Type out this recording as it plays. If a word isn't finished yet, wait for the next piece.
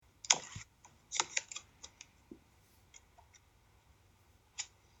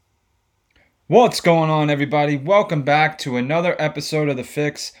What's going on, everybody? Welcome back to another episode of The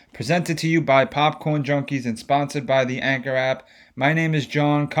Fix, presented to you by Popcorn Junkies and sponsored by the Anchor app. My name is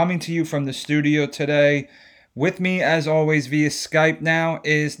John, coming to you from the studio today. With me, as always, via Skype now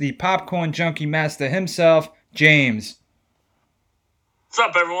is the Popcorn Junkie master himself, James. What's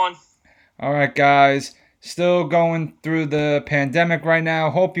up, everyone? All right, guys. Still going through the pandemic right now.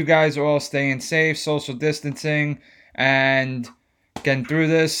 Hope you guys are all staying safe, social distancing, and getting through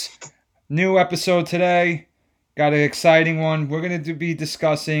this. New episode today. Got an exciting one. We're going to be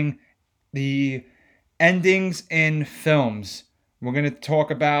discussing the endings in films. We're going to talk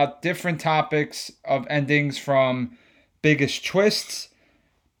about different topics of endings, from biggest twists,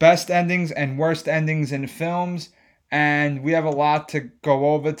 best endings, and worst endings in films. And we have a lot to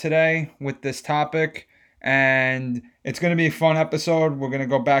go over today with this topic. And it's going to be a fun episode. We're going to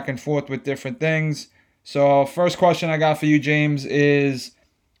go back and forth with different things. So, first question I got for you, James, is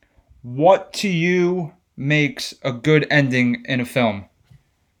what to you makes a good ending in a film?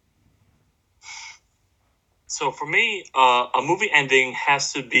 So for me, a movie ending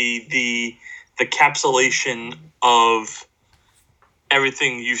has to be the capsulation of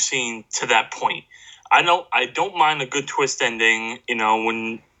everything you've seen to that point. I don't mind a good twist ending,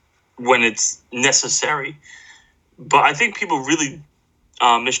 when it's necessary, but I think people really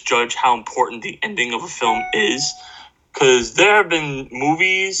misjudge how important the ending of a film is. Because there have been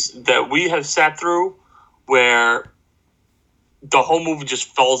movies that we have sat through where the whole movie just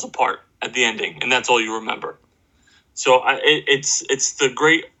falls apart at the ending, and that's all you remember. So it's the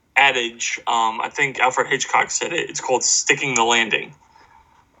great adage. I think Alfred Hitchcock said it. It's called sticking the landing.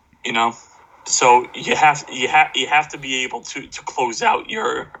 So you have to be able to close out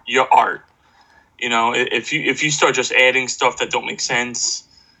your art. If you start just adding stuff that don't make sense,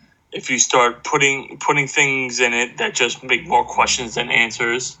 if you start putting things in it that just make more questions than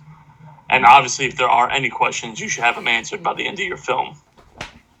answers, and obviously if there are any questions, you should have them answered by the end of your film.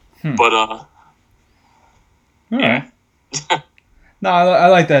 But All right. No, I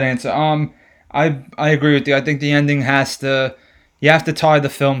like that answer. I agree with you. I think the ending you have to tie the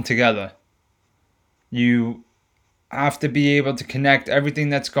film together. You have to be able to connect everything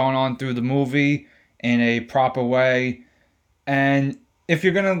that's going on through the movie in a proper way. And if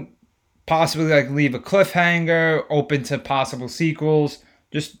you're gonna possibly leave a cliffhanger open to possible sequels,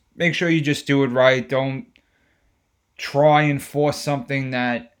 just make sure you just do it right. Don't try and force something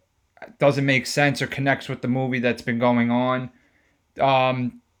that doesn't make sense or connects with the movie that's been going on.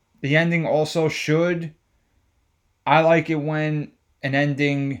 The ending also should. I like it when an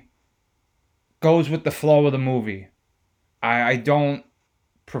ending goes with the flow of the movie. I don't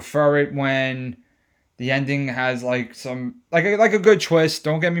prefer it when the ending has like a good twist.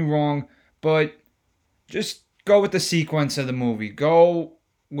 Don't get me wrong, but just go with the sequence of the movie. Go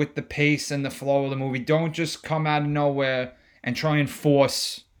with the pace and the flow of the movie. Don't just come out of nowhere and try and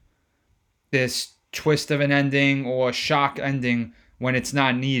force this twist of an ending or shock ending when it's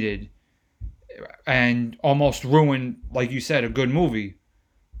not needed, and almost ruin, like you said, a good movie.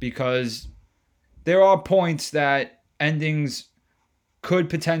 Because there are points that endings could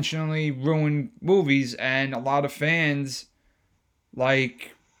potentially ruin movies, and a lot of fans,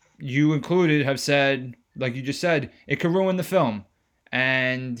 like you included, have said, like you just said, it could ruin the film.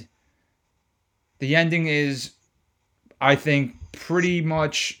 And the ending is, I think, pretty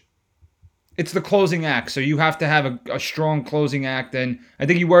much, it's the closing act. So you have to have a strong closing act, and I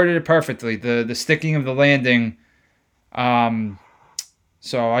think you worded it perfectly. The sticking of the landing.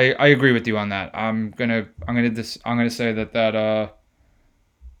 So I agree with you on that. I'm gonna say that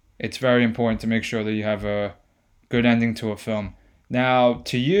it's very important to make sure that you have a good ending to a film. Now,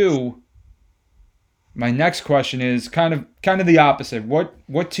 to you, my next question is kind of the opposite.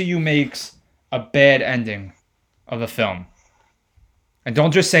 What to you makes a bad ending of a film? And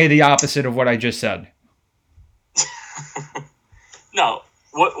don't just say the opposite of what I just said. No,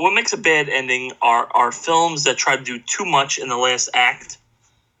 what makes a bad ending are films that try to do too much in the last act,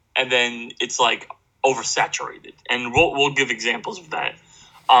 and then it's like oversaturated. And we'll give examples of that.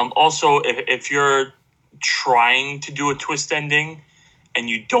 Also, if you're trying to do a twist ending and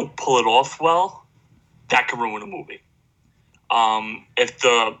you don't pull it off well, that can ruin a movie. If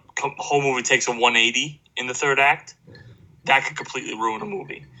the whole movie takes a 180 in the third act, that could completely ruin a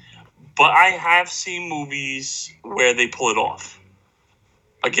movie. But I have seen movies where they pull it off.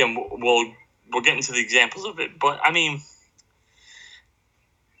 Again, we'll get into the examples of it. But I mean,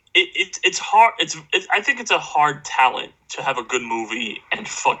 it's hard. I think it's a hard talent to have a good movie and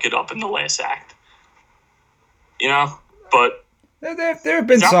fuck it up in the last act. But There have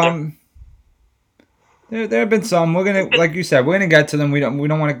been some. There have been some. We're gonna, like you said, we're gonna get to them. We don't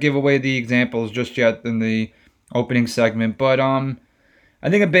want to give away the examples just yet in the opening segment. But I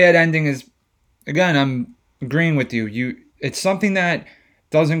think a bad ending is, again, I'm agreeing with you. It's something that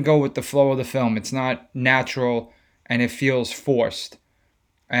doesn't go with the flow of the film. It's not natural, and it feels forced,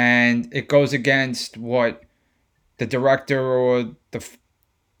 and it goes against what the director or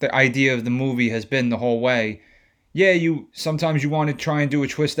the idea of the movie has been the whole way. Yeah, you sometimes you want to try and do a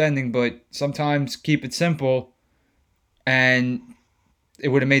twist ending, but sometimes keep it simple, and it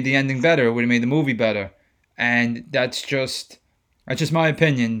would have made the ending better. It would have made the movie better, and that's just my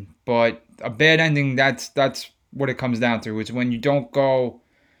opinion. But a bad ending, that's what it comes down to. It's when you don't go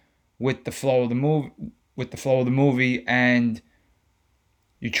with the flow of the movie, and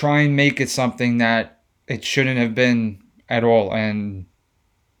you try and make it something that it shouldn't have been at all. And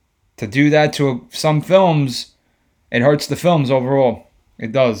to do that to some films, it hurts the films overall.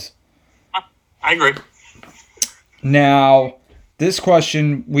 It does. I agree. Now, this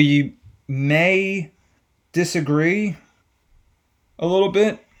question, we may disagree a little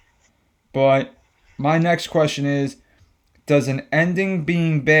bit, but my next question is, does an ending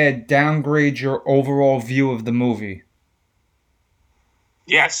being bad downgrade your overall view of the movie?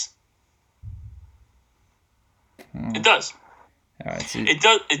 Yes, it does. All right, so, It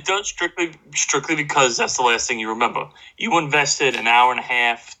does. It does strictly because that's the last thing you remember. You invested an hour and a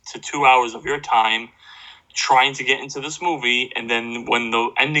half to 2 hours of your time trying to get into this movie, and then when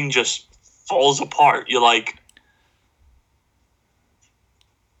the ending just falls apart, you're like,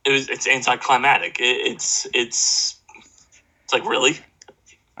 it's anticlimactic. It's like, really?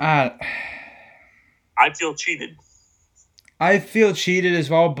 uh, I feel cheated. I feel cheated as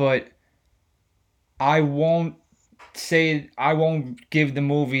well, but I won't give the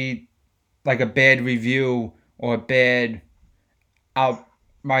movie like a bad review or a bad out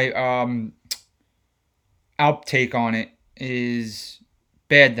my outtake on it is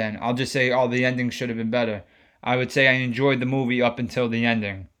bad. Then I'll just say, oh, the ending should have been better. I would say I enjoyed the movie up until the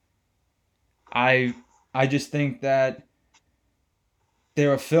ending. I I just think that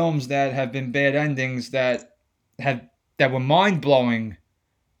there are films that have been bad endings have that were mind blowing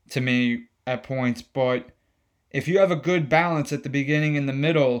to me at points, but if you have a good balance at the beginning and the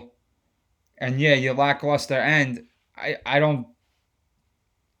middle, and yeah, your lackluster end, I don't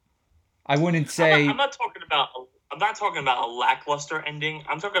I wouldn't I'm not. I'm say not talking about. I'm not talking about a lackluster ending.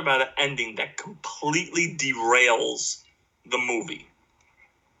 I'm talking about an ending that completely derails the movie.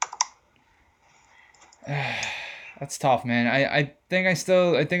 that's tough, man. I think I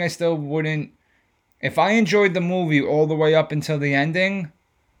still wouldn't, if I enjoyed the movie all the way up until the ending,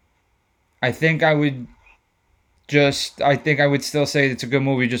 I think I would still say it's a good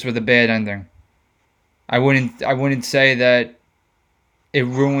movie just with a bad ending. I wouldn't say that it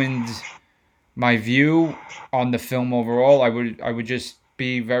ruined my view on the film overall. I would just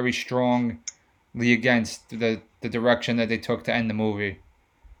be very strongly against the direction that they took to end the movie.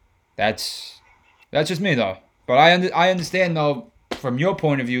 That's that's just me though. But I understand though from your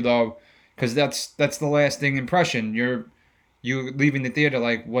point of view though, because that's the lasting impression. You leaving the theater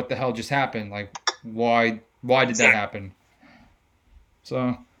like, what the hell just happened? Like, why did that Exactly. happen?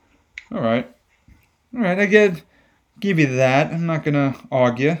 So all right, I give you that. I'm not gonna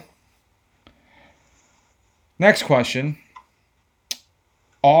argue. Next question: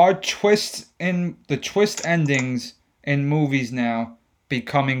 are the twist endings in movies now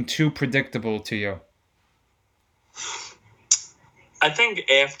becoming too predictable to you? I think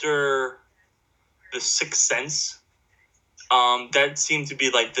after the Sixth Sense, that seemed to be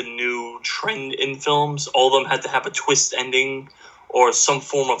like the new trend in films. All of them had to have a twist ending or some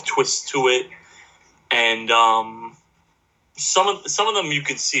form of twist to it, and some of them you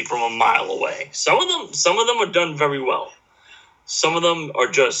could see from a mile away. Some of them are done very well. Some of them are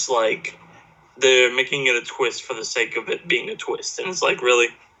just like they're making it a twist for the sake of it being a twist, and it's like, really,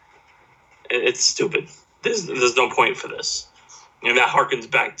 it's stupid. There's no point for this. That harkens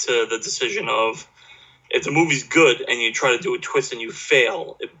back to the decision of, if the movie's good and you try to do a twist and you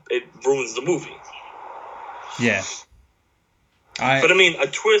fail, it ruins the movie. Yeah, But I I mean, a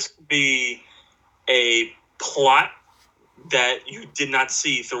twist could be a plot that you did not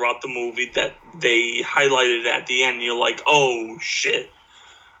see throughout the movie that they highlighted at the end. You're like, oh shit.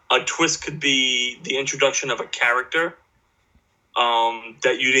 A twist could be the introduction of a character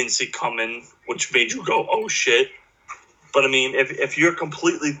that you didn't see coming, which made you go, oh shit. But I mean, if you're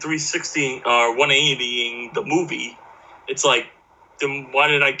completely 360 or 180ing the movie, it's like, then why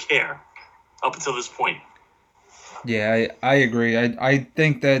did I care up until this point? yeah, I agree. I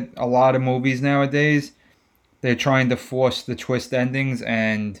think that a lot of movies nowadays, they're trying to force the twist endings,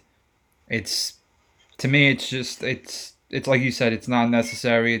 and it's to me, it's just it's like you said, it's not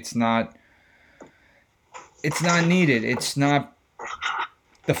necessary. It's not needed. It's not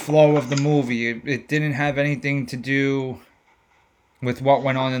the flow of the movie. It didn't have anything to do with what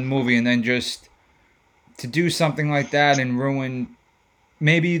went on in the movie, and then just to do something like that and ruin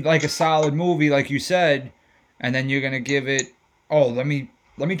maybe like a solid movie, like you said, and then you're gonna give it. Oh, let me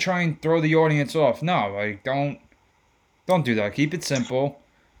try and throw the audience off. No, like don't do that. Keep it simple.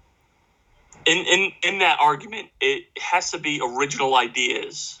 In that argument, it has to be original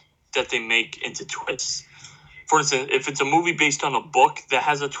ideas that they make into twists. For instance, if it's a movie based on a book that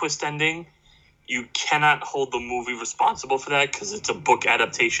has a twist ending, you cannot hold the movie responsible for that because it's a book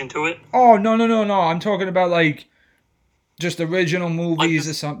adaptation to it. Oh, no. I'm talking about like just original movies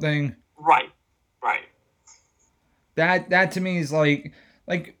or something. Right. That to me is like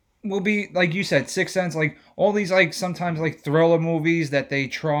will be like you said, Sixth Sense, like all these like sometimes like thriller movies that they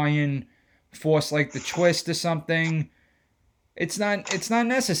try and force like the twist or something. It's not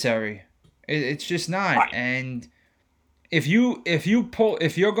necessary. It's just not. Right. And if you're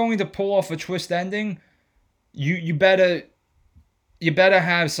going to pull off a twist ending, you better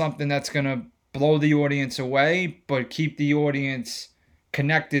have something that's gonna blow the audience away, but keep the audience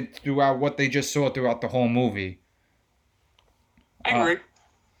connected throughout what they just saw throughout the whole movie. I agree.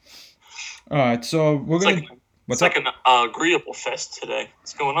 All right, so we're gonna. It's like an agreeable fest today.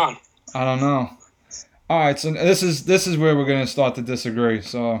 What's going on? I don't know. All right, so this is where we're gonna start to disagree.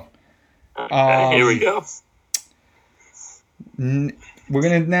 So. Okay, here we go. We're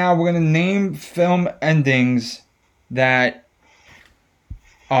gonna name film endings that.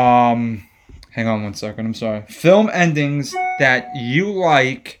 Hang on one second. I'm sorry. Film endings that you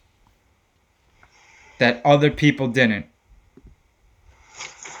like that other people didn't.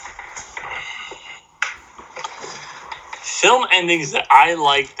 Film endings that I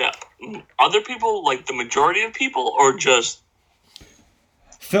like that other people, like the majority of people, or just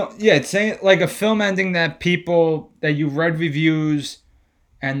film? Yeah, it's saying like a film ending that people that you read reviews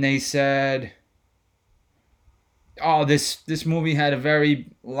and they said, "Oh, this movie had a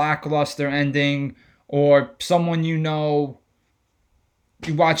very lackluster ending," or someone you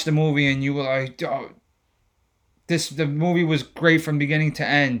watched the movie and you were like, "Oh, the movie was great from beginning to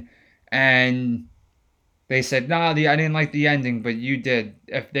end," and they said, "Nah, I didn't like the ending, but you did."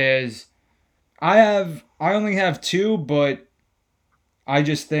 If there's, I only have two, but I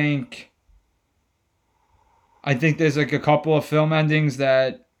just think, there's like a couple of film endings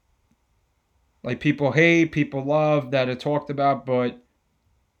that like people hate, people love, that are talked about, but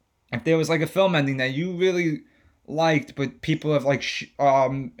if there was like a film ending that you really liked, but people have like,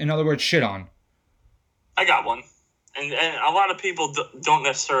 in other words, shit on. I got one, and a lot of people don't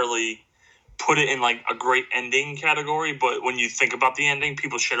necessarily put it in like a great ending category, but when you think about the ending,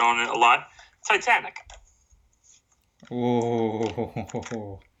 people shit on it a lot. Titanic.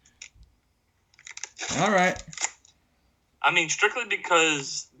 Oh. All right. I mean, strictly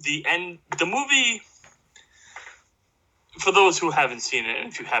because the movie, for those who haven't seen it, and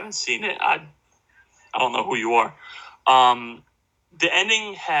if you haven't seen it, I don't know who you are. The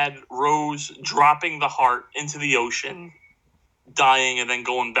ending had Rose dropping the heart into the ocean, dying, and then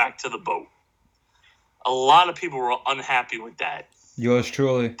going back to the boat. A lot of people were unhappy with that. Yours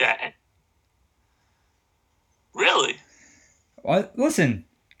truly. That. Really? Well, listen,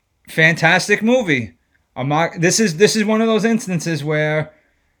 fantastic movie. I'm not. This is one of those instances where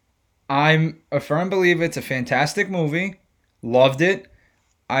I'm a firm believer it's a fantastic movie. Loved it.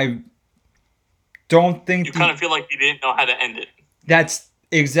 I don't think you kind of feel like you didn't know how to end it. That's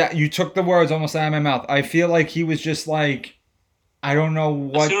exact. You took the words almost out of my mouth. I feel like he was just like, I don't know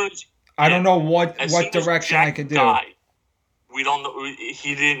what. I don't know what direction I could do. We don't know.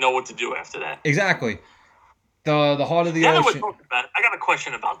 He didn't know what to do after that. Exactly. The heart of the ocean. I got a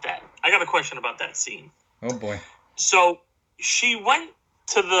question about that. I got a question about that scene. Oh boy. So she went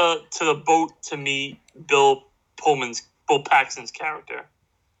to the boat to meet Bill Paxton's character.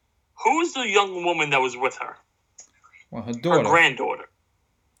 Who was the young woman that was with her? Well, her daughter. Her granddaughter.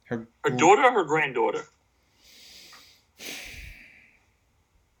 Her daughter or her granddaughter?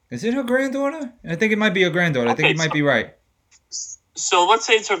 Is it her granddaughter? I think it might be her granddaughter. Okay, I think you might be right. So let's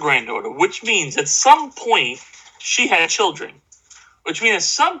say it's her granddaughter, which means at some point she had children. Which means at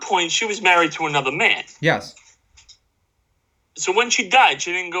some point she was married to another man. Yes. So when she died,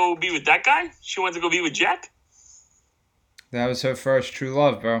 she didn't go be with that guy? She went to go be with Jack? That was her first true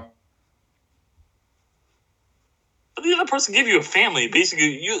love, bro. But the other person gave you a family.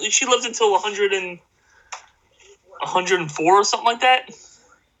 Basically, she lived until 104 or something like that.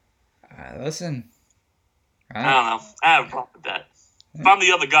 Listen. I don't know. I have a problem with that. If I'm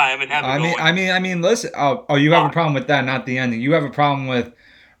the other guy, I'm in heaven. I mean. Listen. Oh, you have a problem with that, not the ending. You have a problem with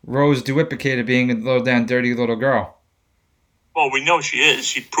Rose Duplicator being a little damn dirty little girl. Well, we know she is.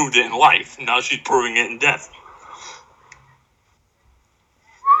 She proved it in life. Now she's proving it in death.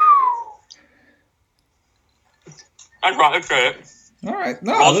 I'd rather say it. All right,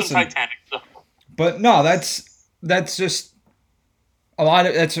 no, listen. Titanic, so. But no, that's just a lot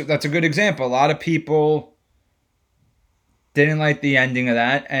of that's a good example. A lot of people didn't like the ending of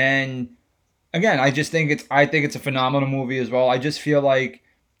that, and again, I think it's a phenomenal movie as well. I just feel like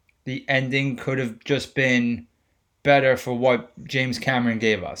the ending could have just been better for what James Cameron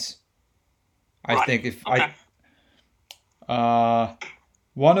gave us. I think if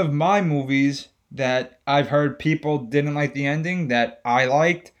one of my movies that I've heard people didn't like the ending that I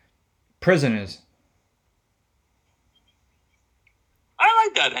liked, Prisoners. I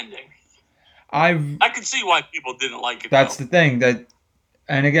like that ending. I can see why people didn't like it. That's the thing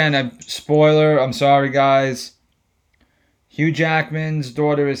and again, spoiler. I'm sorry, guys. Hugh Jackman's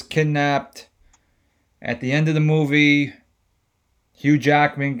daughter is kidnapped. At the end of the movie, Hugh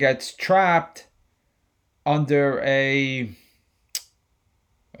Jackman gets trapped under a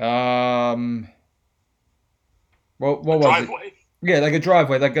what was driveway. It? Yeah, like a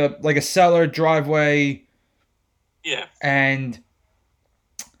driveway, like a cellar driveway. Yeah. And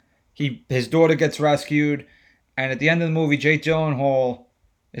his daughter gets rescued, and at the end of the movie, Jake Gyllenhaal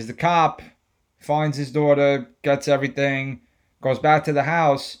is the cop, finds his daughter, gets everything, goes back to the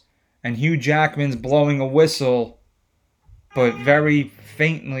house, and Hugh Jackman's blowing a whistle, but very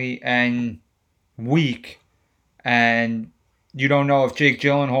faintly and weak, and you don't know if Jake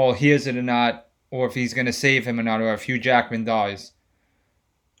Gyllenhaal hears it or not, or if he's going to save him or not, or if Hugh Jackman dies.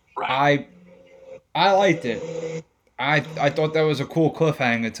 Right. I liked it. I thought that was a cool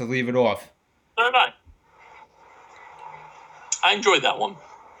cliffhanger to leave it off. So did I enjoyed that one.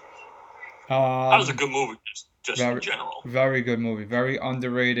 That was a good movie, just in general. Very good movie. Very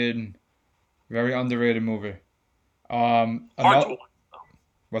underrated movie. Hard to watch, though.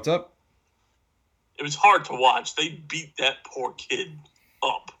 What's up? It was hard to watch. They beat that poor kid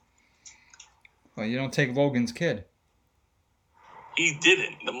up. Well, you don't take Logan's kid. He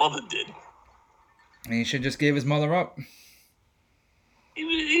didn't. The mother did. And he should just gave his mother up.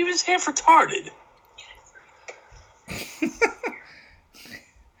 He was half retarded.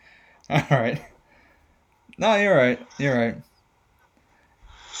 All right. No, you're right.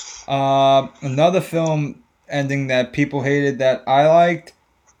 Another film ending that people hated that I liked.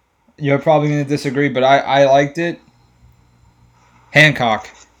 You're probably going to disagree, but I liked it. Hancock.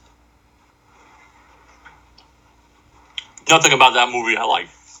 Nothing about that movie I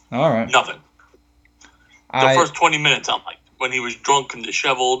liked. All right. Nothing. The first 20 minutes I liked. When he was drunk and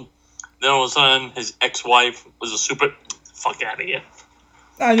disheveled. Then all of a sudden, his ex-wife was a super... Fuck out of here.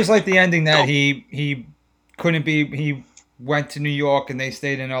 I just like the ending that he couldn't be... He went to New York and they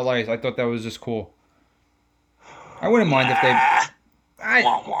stayed in L.A. So I thought that was just cool. I wouldn't mind if they...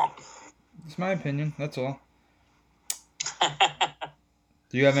 Womp womp. It's my opinion. That's all.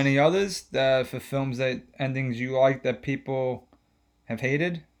 Do you have any others for films that endings you like that people have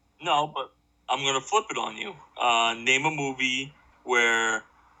hated? No, but I'm going to flip it on you. Name a movie where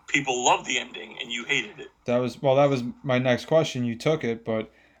people loved the ending and you hated it. That was my next question. You took it,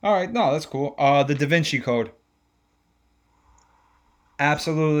 but all right, no, that's cool. The Da Vinci Code.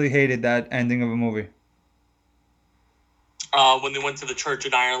 Absolutely hated that ending of a movie. When they went to the church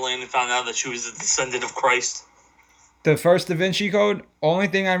in Ireland and found out that she was a descendant of Christ. The first Da Vinci Code, only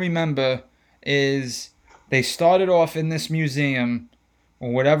thing I remember is they started off in this museum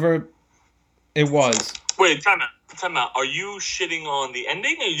or whatever it was. Wait, time out. Are you shitting on the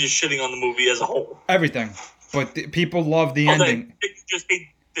ending or are you just shitting on the movie as a whole? Everything. But people love the ending.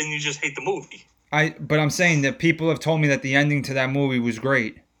 Then you just hate the movie. But I'm saying that people have told me that the ending to that movie was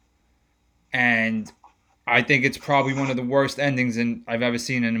great. And I think it's probably one of the worst endings I've ever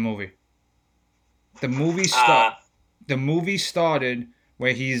seen in a movie. The movie started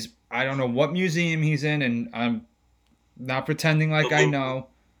where I don't know what museum he's in, and I'm not pretending like I know.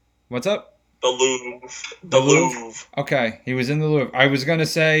 What's up? The Louvre. The Louvre. Okay, he was in the Louvre. I was going to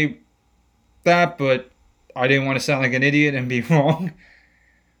say that, but I didn't want to sound like an idiot and be wrong.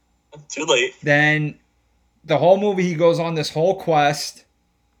 Too late. Then the whole movie, he goes on this whole quest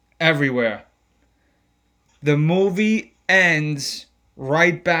everywhere. The movie ends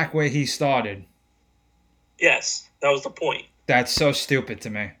right back where he started. Yes, that was the point. That's so stupid to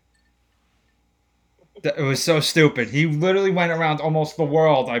me. It was so stupid. He literally went around almost the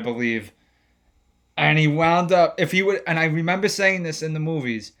world, I believe. And he wound up, and I remember saying this in the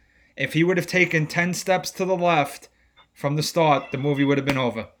movies, if he would have taken 10 steps to the left from the start, the movie would have been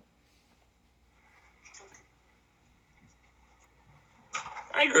over.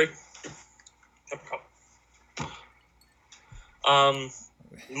 I agree. No problem.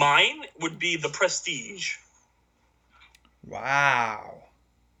 Mine would be The Prestige. Wow.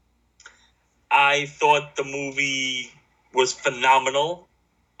 I thought the movie was phenomenal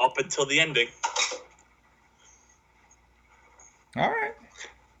up until the ending. All right.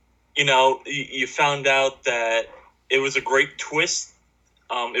 You know, you found out that it was a great twist.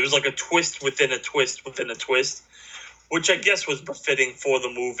 It was like a twist within a twist within a twist, which I guess was befitting for the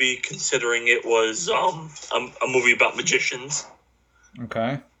movie, considering it was a movie about magicians.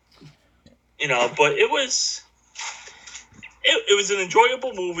 Okay. You know, but it was an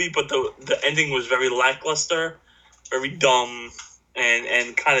enjoyable movie, but the ending was very lackluster, very dumb,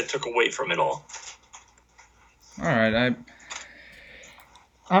 and kind of took away from it all. All right.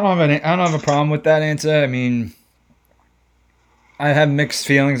 I don't have a problem with that answer. I mean, I have mixed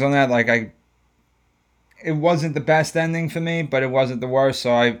feelings on that. Like it wasn't the best ending for me, but it wasn't the worst.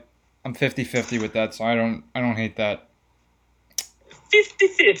 So I'm 50-50 with that. So I don't hate that.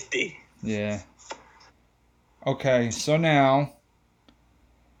 50-50. Yeah. Okay, so now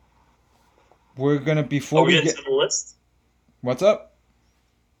we're gonna Are we getting to the list? What's up?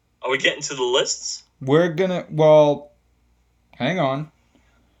 Are we getting to the lists? Well, hang on.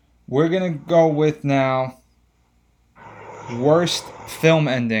 We're gonna go with now worst film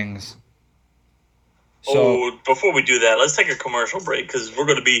endings. So before we do that, let's take a commercial break because we're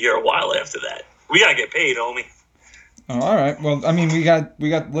gonna be here a while after that. We gotta get paid, homie. Oh, all right. Well, I mean, we got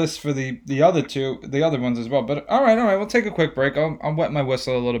lists for the other ones as well. But all right. We'll take a quick break. I'll wet my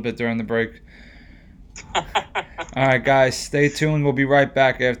whistle a little bit during the break. All right, guys, stay tuned. We'll be right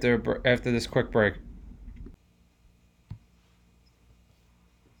back after this quick break.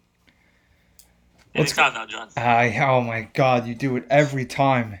 Anytime now, John. Oh my God, you do it every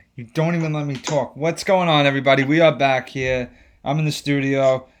time. You don't even let me talk. What's going on, everybody? We are back here. I'm in the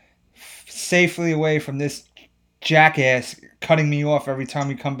studio, safely away from this jackass cutting me off every time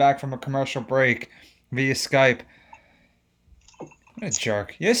we come back from a commercial break via Skype. What a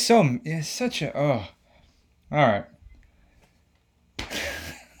jerk. You're such a... Oh. Alright.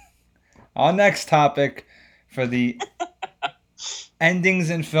 Our next topic for the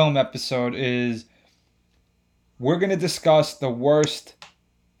endings in film episode is we're going to discuss the worst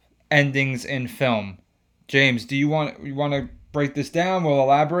endings in film. James, do you want to break this down? We'll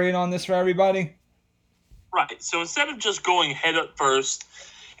elaborate on this for everybody. Right. So instead of just going head up first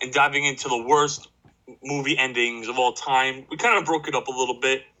and diving into the worst movie endings of all time, we kind of broke it up a little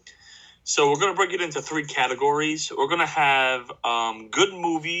bit. So we're going to break it into 3 categories. We're going to have good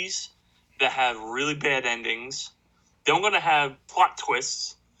movies that have really bad endings. Then we're going to have plot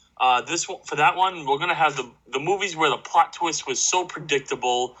twists. For that one, we're going to have the movies where the plot twist was so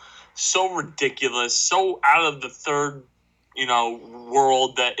predictable, so ridiculous, so out of the third,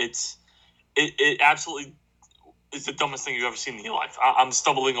 world that it absolutely is the dumbest thing you've ever seen in your life. I'm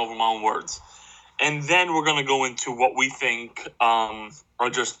stumbling over my own words. And then we're going to go into what we think are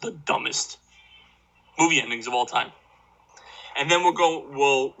just the dumbest movie endings of all time. And then we'll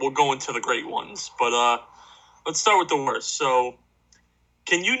go into the great ones. But let's start with the worst. So,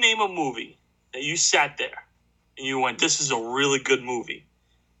 can you name a movie that you sat there and you went, "This is a really good movie,"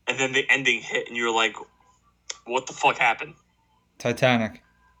 and then the ending hit and you're like, "What the fuck happened?" Titanic.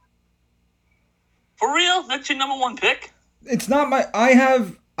 For real? That's your number 1 pick? It's not my... I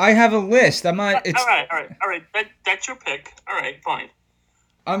have a list. I'm not... It's... All right. That's your pick. All right, fine.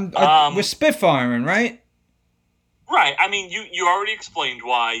 We're spitfiring, right? Right. I mean, you already explained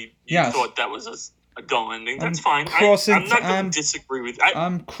why you thought that was a dull ending. That's fine. I'm not going to disagree with you.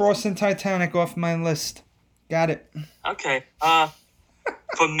 I'm crossing Titanic off my list. Got it. Okay.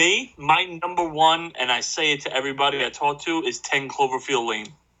 For me, my number 1, and I say it to everybody I talk to, is 10 Cloverfield Lane.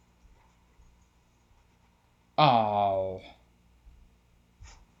 Oh.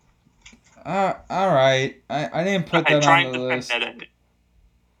 All right. I didn't put that on the list.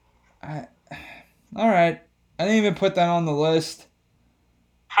 All right. I didn't even put that on the list.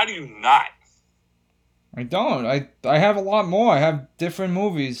 How do you not? I don't. I have a lot more. I have different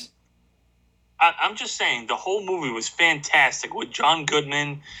movies. I'm just saying, the whole movie was fantastic with John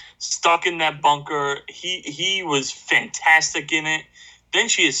Goodman stuck in that bunker. He was fantastic in it. Then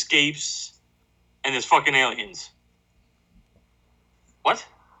she escapes, and there's fucking aliens. What?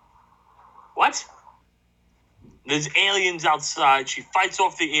 There's aliens outside. She fights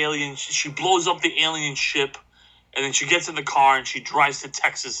off the aliens. She blows up the alien ship, and then she gets in the car and she drives to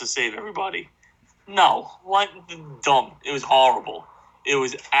Texas to save everybody. No, what? Dumb. It was horrible. It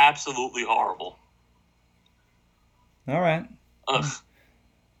was absolutely horrible. All right. Ugh.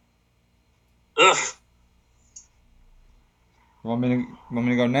 Ugh. Want me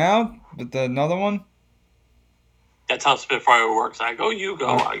to go now with another one? That's how Spitfire works. I go, you go.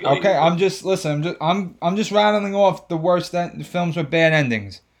 I go, you Okay. go. I'm just rattling off the worst films with bad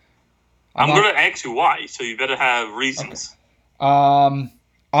endings. I'm I'm not. gonna ask you why, so you better have Okay. reasons. I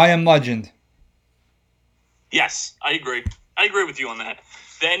Am Legend. Yes, I agree. I agree with you on that.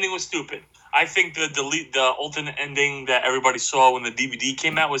 The ending was stupid. I think the alternate ending that everybody saw when the DVD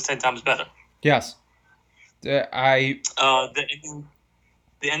came out was 10 times better. Yes. I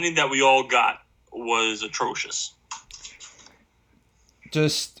The ending that we all got was atrocious.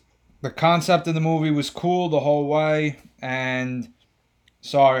 just the concept of the movie was cool the whole way, and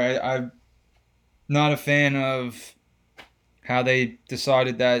sorry, I'm not a fan of how they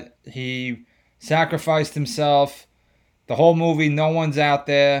decided that he sacrificed himself. The whole movie, no one's out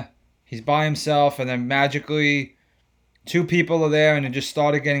there. He's by himself, and then magically, two people are there, and it just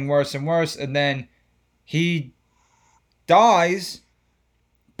started getting worse and worse. And then he dies,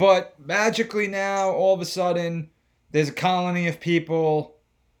 but magically now, all of a sudden, there's a colony of people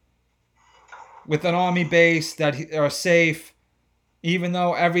with an army base that are safe. Even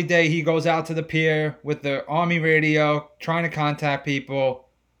though every day he goes out to the pier with the army radio trying to contact people,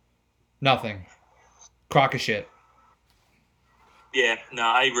 nothing. Crock of shit. Yeah, no,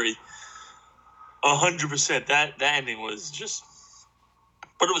 I agree. 100%. That ending was just,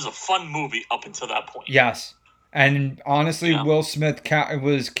 but it was a fun movie up until that point. Yes. And honestly, Yeah. Will Smith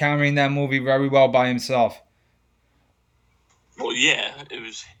was carrying that movie very well by himself. Well, yeah, it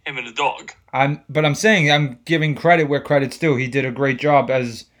was him and the dog. But I'm saying I'm giving credit where credit's due. He did a great job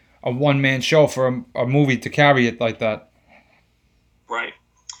as a one-man show for a movie to carry it like that. Right.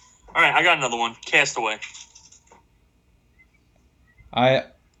 All right, I got another one. Castaway. I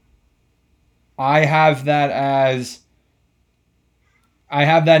I have that as I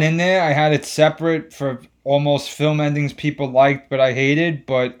have that in there. I had it separate for almost film endings people liked but I hated,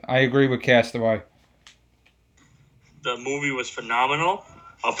 but I agree with Castaway. The movie was phenomenal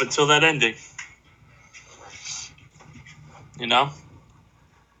up until that ending. You know,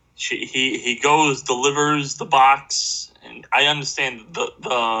 he goes, delivers the box, and I understand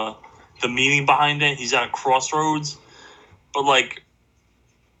the meaning behind it. He's at a crossroads, but like,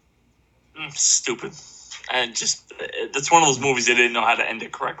 stupid, and just that's one of those movies they didn't know how to end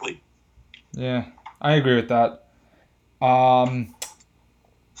it correctly. Yeah, I agree with that. War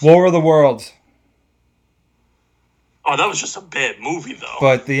of the Worlds. Oh, that was just a bad movie, though.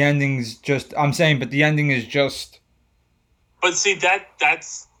 But the ending's just I'm saying, but the ending is just But see, that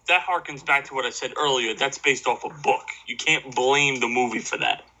harkens back to what I said earlier. That's based off a book. You can't blame the movie for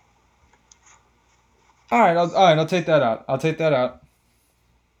that. I'll take that out. I'll take that out.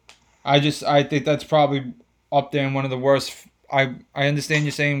 I think that's probably up there in one of the worst. I understand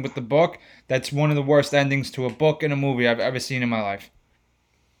you're saying with the book. That's one of the worst endings to a book and a movie I've ever seen in my life.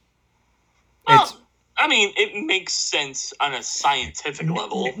 It's I mean, it makes sense on a scientific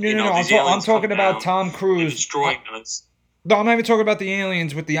level. no. I'm talking about Tom Cruise destroying us. No, I'm not even talking about the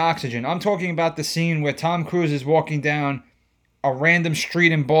aliens with the oxygen. I'm talking about the scene where Tom Cruise is walking down a random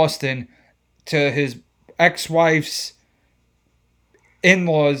street in Boston to his ex-wife's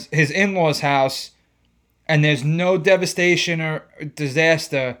his in-laws' house, and there's no devastation or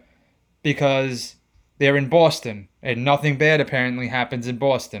disaster because they're in Boston, and nothing bad apparently happens in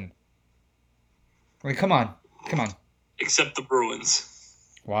Boston. I mean, come on. Except the Bruins.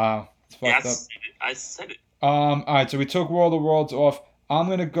 Wow, it's fucked up. I said it. All right, so we took World of Worlds off. I'm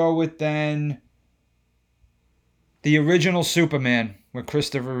gonna go with then the original Superman with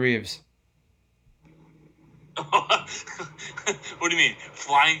Christopher Reeves. What do you mean?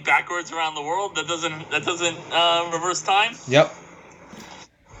 Flying backwards around the world? That doesn't reverse time? Yep.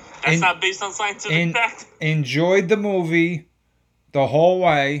 That's not based on scientific fact. Enjoyed the movie the whole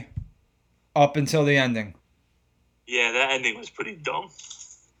way up until the ending. Yeah, that ending was pretty dumb.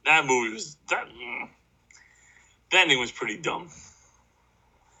 That ending was pretty dumb.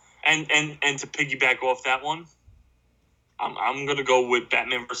 And to piggyback off that one, I'm gonna go with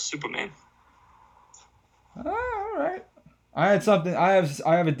Batman vs Superman. All right. I had something. I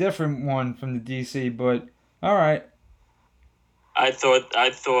have a different one from the DC, but all right. I thought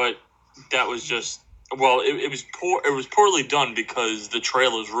that was just it was poor. It was poorly done because the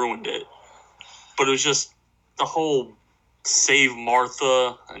trailers ruined it. But it was just the whole Save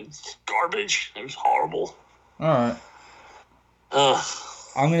Martha and garbage. It was horrible. All right. Ugh.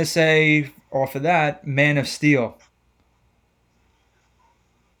 I'm gonna say off of that, Man of Steel.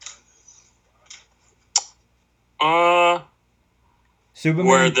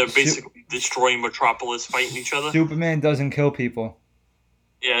 where they're basically destroying Metropolis, fighting each other. Superman doesn't kill people.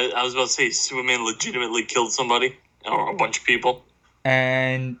 Yeah, I was about to say Superman legitimately killed somebody or a bunch of people.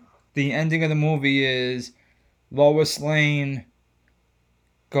 And the ending of the movie is Lois Lane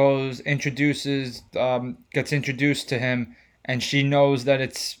gets introduced to him, and she knows that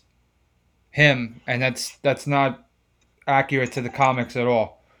it's him, and that's not accurate to the comics at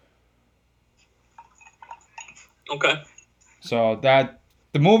all. Okay. So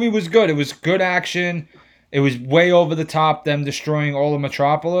the movie was good. It was good action. It was way over the top, them destroying all of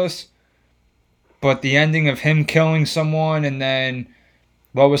Metropolis. But the ending of him killing someone and then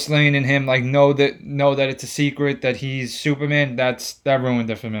Lois Lane and him know that it's a secret that he's Superman, that ruined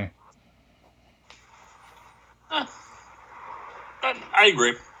it for me. I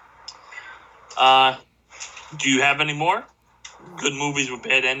agree. Do you have any more good movies with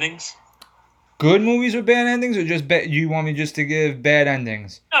bad endings? Good movies with bad endings, or just you want me just to give bad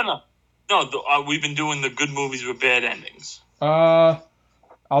endings? No. We've been doing the good movies with bad endings.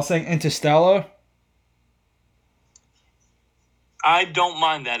 I'll say Interstellar. I don't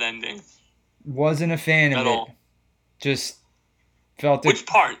mind that ending. Wasn't a fan of it. All. Just felt it. Which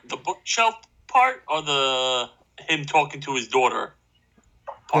part? The bookshelf part or the him talking to his daughter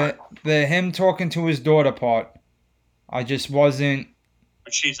part? The him talking to his daughter part. I just wasn't.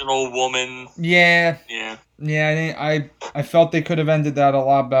 She's an old woman. Yeah. Yeah. Yeah, I felt they could have ended that a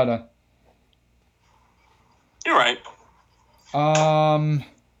lot better. You're right.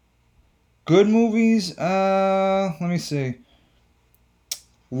 Good movies. Let me see.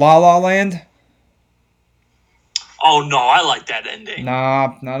 La La Land. Oh no, I like that ending.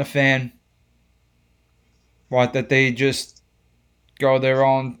 Nah, not a fan. What, that they just go their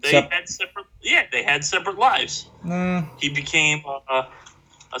own. They had separate. Yeah, they had separate lives. Nah. He became a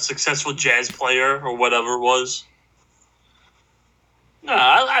successful jazz player or whatever it was. No,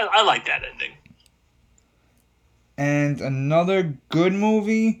 I like that ending. And another good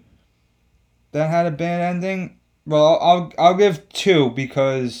movie that had a bad ending. Well, I'll give two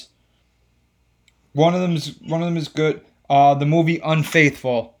because one of them is good. The movie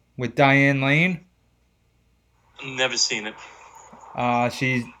Unfaithful with Diane Lane. Never seen it.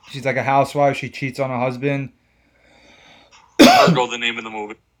 She's like a housewife. She cheats on her husband. I don't know the name of the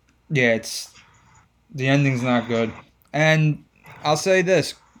movie. Yeah, the ending's not good. And I'll say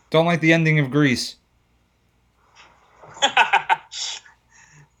this: don't like the ending of Grease.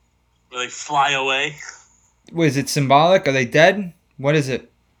 Where they fly away. Is it symbolic? Are they dead? What is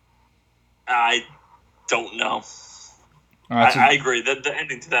it? I don't know. Right, I agree that the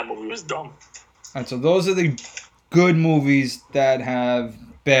ending to that movie was dumb. All right, so those are the good movies that have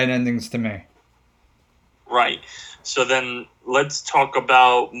bad endings to me. Right. So then let's talk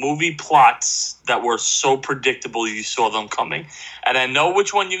about movie plots that were so predictable you saw them coming. And I know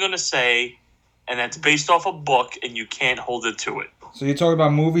which one you're going to say, and that's based off a book, and you can't hold it to it. So you're talking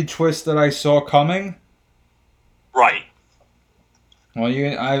about movie twists that I saw coming? Right. Well,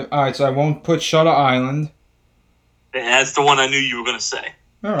 all right, so I won't put Shutter Island. And that's the one I knew you were going to say.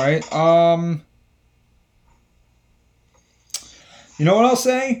 All right. You know what I'll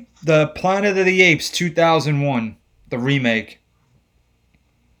say? The Planet of the Apes 2001, the remake.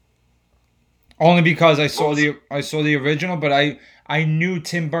 Only because I saw the original, but I knew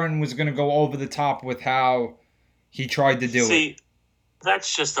Tim Burton was going to go over the top with how he tried to do it. See,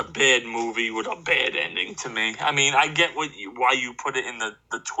 that's just a bad movie with a bad ending to me. I mean, I get why you put it in the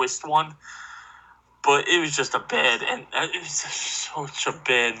twist one, but it was just a bad, and it was such a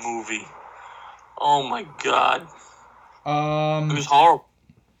bad movie. Oh my god. It was horrible.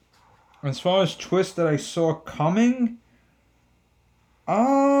 As far as twists that I saw coming,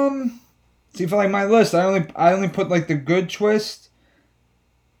 see, for my list, I only put the good twist.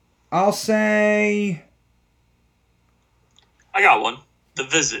 I'll say I got one. The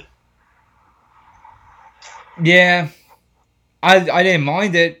Visit. Yeah, I didn't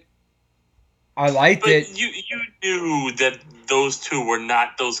mind it. I liked it. But you knew that those two were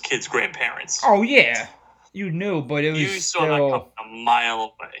not those kids' grandparents. Oh yeah, you knew, but it was you saw that coming a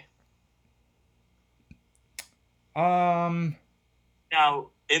mile away. Now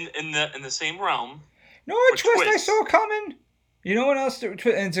in the same realm. You know what twist I saw coming? You know what else?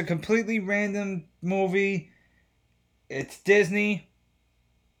 It's a completely random movie. It's Disney.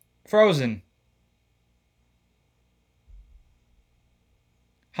 Frozen.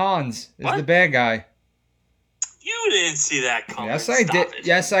 Hans is the bad guy. You didn't see that coming. Yes, I did.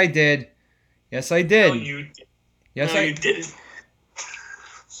 Yes, I did. Yes, I did. No, you did. Yes, you didn't.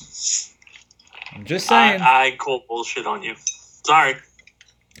 I'm just saying. I call bullshit on you. Sorry.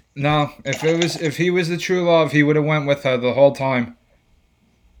 No, if he was the true love, he would have went with her the whole time.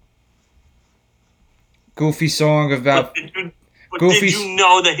 goofy song about goofy. Did you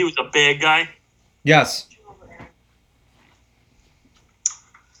know that he was a bad guy? Yes.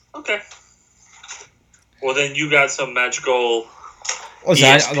 Okay. Well, then you got some magical.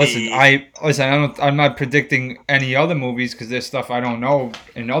 Listen, I'm not predicting any other movies because there's stuff I don't know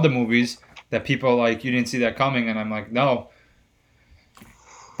in other movies that people are like, you didn't see that coming, and I'm like, no.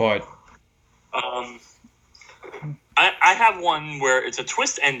 But I have one where it's a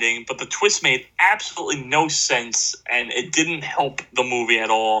twist ending, but the twist made absolutely no sense, and it didn't help the movie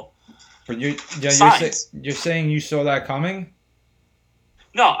at all. But you're saying you saw that coming?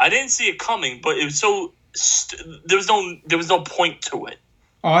 No, I didn't see it coming, but it was so there was no point to it.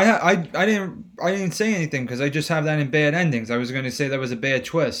 Oh, I didn't say anything because I just have that in bad endings. I was going to say that was a bad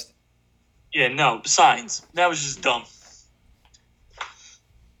twist. Yeah, no, Signs. That was just dumb.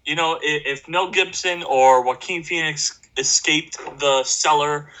 You know, if Mel Gibson or Joaquin Phoenix escaped the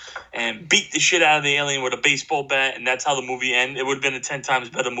cellar and beat the shit out of the alien with a baseball bat, and that's how the movie ended, it would have been a 10 times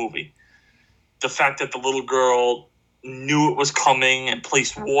better movie. The fact that the little girl knew it was coming and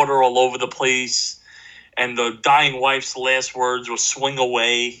placed water all over the place, and the dying wife's last words were "swing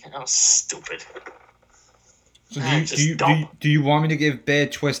away." That was stupid. So do you want me to give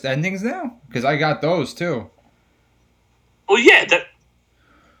bad twist endings now? Because I got those too. Well, yeah, that.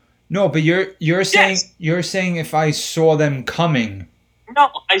 No, but you're saying if I saw them coming. No,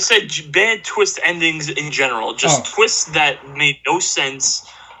 I said bad twist endings in general. Just twists that made no sense,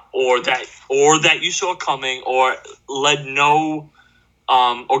 or that you saw coming, or led no,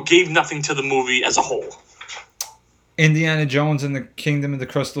 or gave nothing to the movie as a whole. Indiana Jones and the Kingdom of the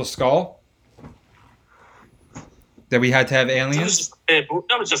Crystal Skull. That we had to have aliens. That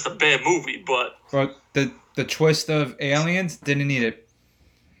was just a bad movie, but the twist of aliens didn't need it.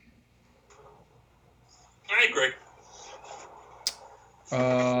 I agree.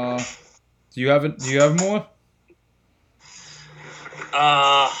 Do you have more?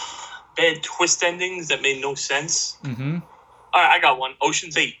 Bad twist endings that made no sense. Mm-hmm. All right, I got one.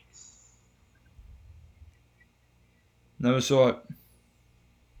 Ocean's 8. Never saw it.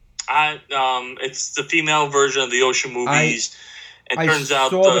 It's the female version of the Ocean movies. I saw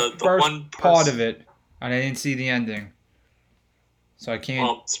the first one part of it, and I didn't see the ending, so I can't.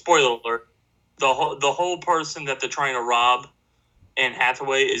 Well, spoiler alert: the whole person that they're trying to rob, Anne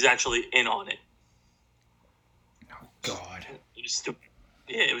Hathaway, is actually in on it. Oh God! It was stupid.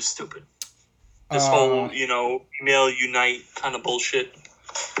 Yeah, it was stupid. This whole female unite kind of bullshit.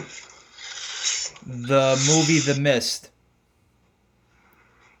 The movie The Mist.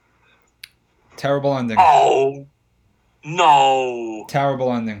 Terrible ending. Oh no!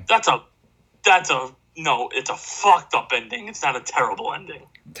 Terrible ending. It's a fucked up ending. It's not a terrible ending.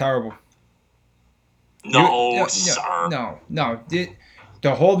 Terrible. No, sir. No.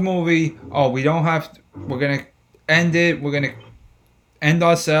 The whole movie. Oh, we don't have. We're gonna end it. We're gonna end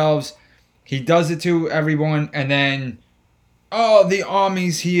ourselves. He does it to everyone, and then, oh, the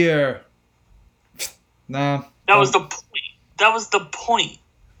army's here. Nah. That was the point.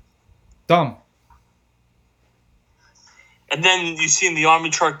 Dumb. And then you see in the army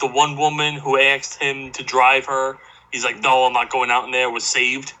truck the one woman who asked him to drive her. He's like, no, I'm not going out in there. Was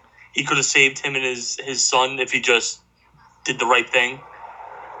saved. He could have saved him and his son if he just did the right thing.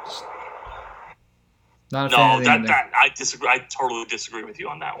 Not a fan of the ending. I disagree. I totally disagree with you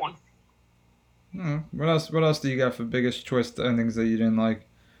on that one. What else do you got for biggest twist endings that you didn't like?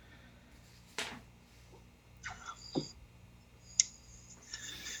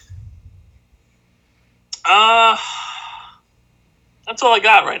 That's all I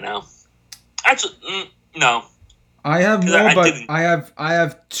got right now. Actually, no. I have more, but I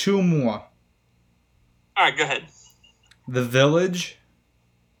have two more. All right, go ahead. The Village.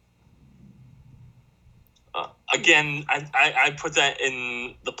 Again, I put that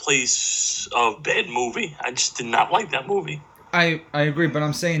in the place of bad movie. I just did not like that movie. I agree, but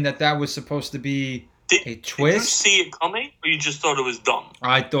I'm saying that was supposed to be a twist. Did you see it coming, or you just thought it was dumb?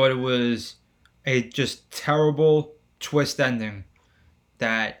 I thought it was a just terrible twist ending.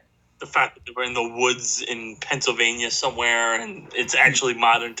 That the fact that they were in the woods in Pennsylvania somewhere, and it's actually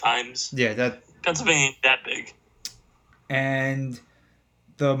modern times. Yeah, that Pennsylvania ain't that big. And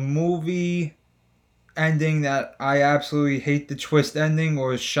the movie ending that I absolutely hate, the twist ending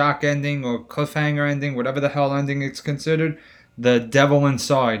or shock ending or cliffhanger ending, whatever the hell ending it's considered, The Devil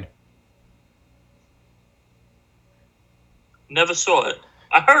Inside. Never saw it.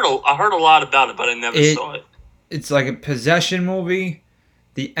 I heard a lot about it, but I never saw it. It's like a possession movie.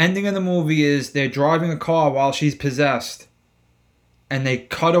 The ending of the movie is they're driving a car while she's possessed. And they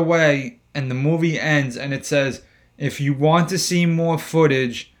cut away and the movie ends and it says, if you want to see more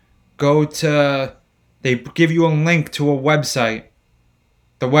footage, go to They give you a link to a website.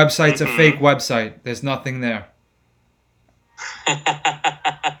 The website's a fake website. There's nothing there.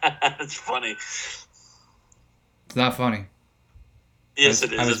 That's funny. It's not funny. Yes,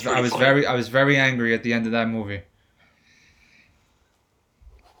 it is. I was very angry at the end of that movie.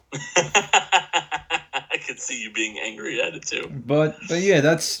 I could see you being angry at it too. But yeah,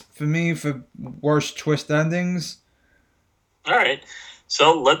 that's for me for worst twist endings. All right,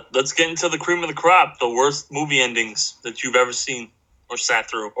 so let's get into the cream of the crop. The worst movie endings that you've ever seen or sat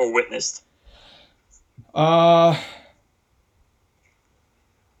through or witnessed. I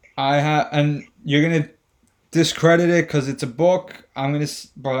have, and you're gonna discredit it because it's a book. I'm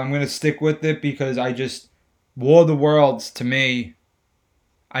gonna stick with it because War of the Worlds to me.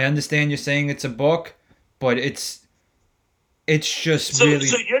 I understand you're saying it's a book, but it's just really.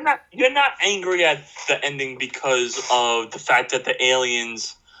 So you're not angry at the ending because of the fact that the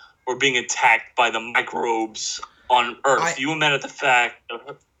aliens were being attacked by the microbes on Earth. You were mad at the fact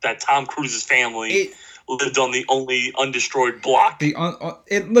that Tom Cruise's family lived on the only undestroyed block.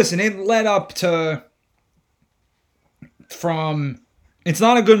 It led up to. It's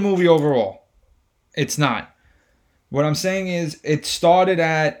not a good movie overall. It's not. What I'm saying is it started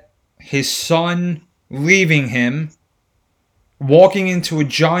at his son leaving him, walking into a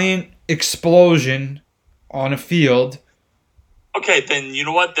giant explosion on a field. Okay, then you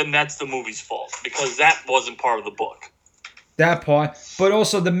know what? Then that's the movie's fault because that wasn't part of the book. That part, but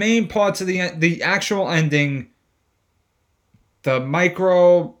also the main parts of the actual ending, the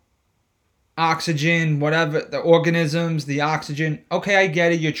micro oxygen, whatever, the organisms, the oxygen. Okay, I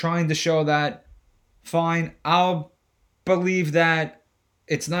get it. You're trying to show that. Fine. I'll believe that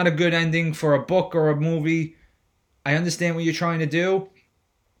it's not a good ending for a book or a movie. I understand what you're trying to do.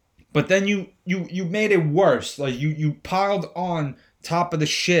 But then you made it worse. Like you piled on top of the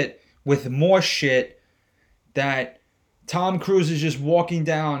shit with more shit that Tom Cruise is just walking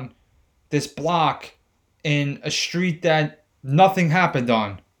down this block in a street that nothing happened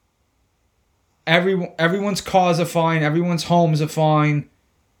on. Everyone's cars are fine. Everyone's homes are fine.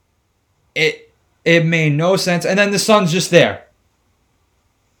 It made no sense. And then the son's just there.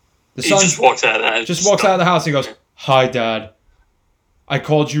 He just walks out of the house. Just walks out of the house and goes, "Hi, Dad. I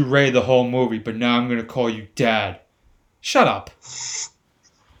called you Ray the whole movie, but now I'm going to call you Dad." Shut up.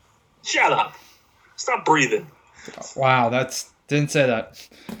 Shut up. Stop breathing. Wow, didn't say that.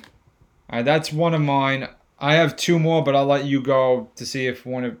 All right, that's one of mine. I have two more, but I'll let you go to see if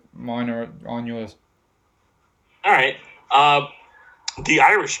one of mine are on yours. All right. The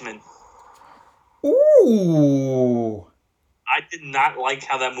Irishman. Ooh. I did not like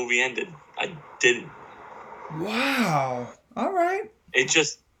how that movie ended. I didn't. Wow. All right. It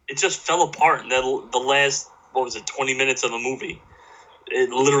just fell apart in the last 20 minutes of the movie. It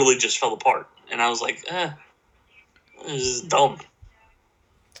literally just fell apart, and I was like, this is dumb.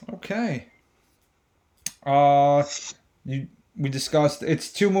 Okay. We discussed.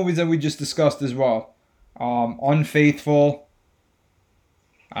 It's two movies that we just discussed as well. Unfaithful.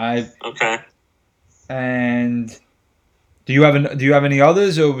 Okay. And do you have any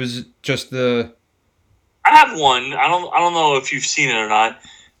others, or was it just the? I have one. I don't know if you've seen it or not.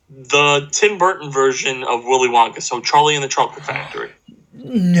 The Tim Burton version of Willy Wonka. So Charlie and the Chocolate Factory.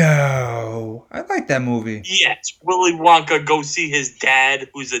 No, I like that movie. Yes, Willy Wonka go see his dad,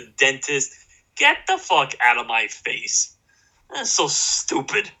 who's a dentist. Get the fuck out of my face. That's so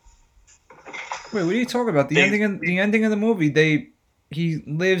stupid. Wait, what are you talking about? The ending of the movie. He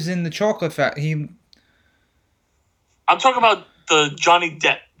lives in the chocolate factory. I'm talking about the Johnny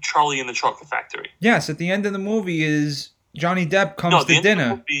Depp Charlie and the Chocolate Factory. Yes, at the end of the movie is Johnny Depp comes to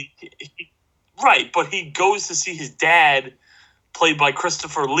dinner. Movie, right, but he goes to see his dad, played by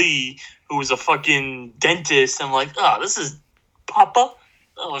Christopher Lee, who was a fucking dentist. I'm like, this is Papa?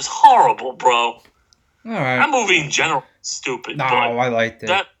 That was horrible, bro. All right. That movie in general is stupid. No, I liked it.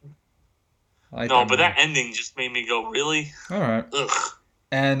 But that ending just made me go, really? All right. Ugh.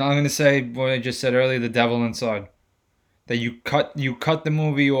 And I'm going to say what I just said earlier, The Devil Inside. That you cut the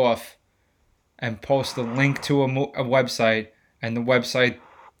movie off and post a link to a website, and the website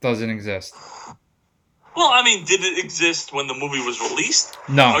doesn't exist. Well, I mean, did it exist when the movie was released?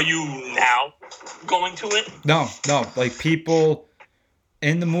 No. Are you now going to it? No. Like, people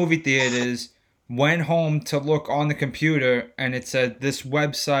in the movie theaters went home to look on the computer, and it said, this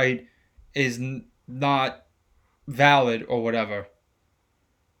website is not valid or whatever.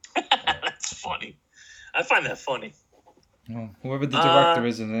 That's funny. I find that funny. Well, whoever the director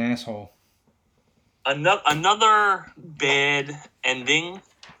is an asshole. Another bad ending.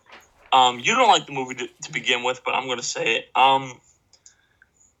 You don't like the movie to begin with, but I'm going to say it.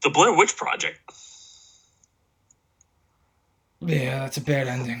 The Blair Witch Project. Yeah, that's a bad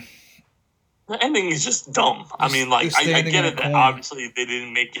ending. The ending is just dumb. I mean, They're like, I standing get in a it that corner. obviously they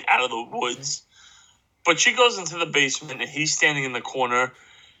didn't make it out of the woods, but she goes into the basement and he's standing in the corner.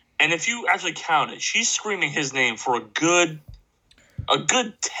 And if you actually count it, she's screaming his name for a good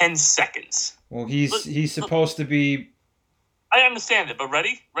 10 seconds. Well, he's supposed to be. I understand it, but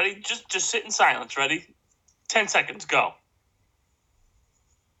ready? Just sit in silence. Ready? 10 seconds. Go.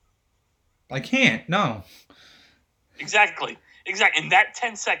 I can't. No. Exactly. In that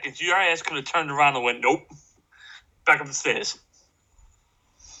 10 seconds, your ass could have turned around and went, nope. Back up the stairs.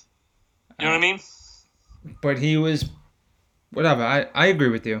 You know what I mean? But he was. Whatever. I agree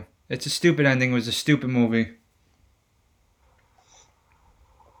with you. It's a stupid ending. It was a stupid movie.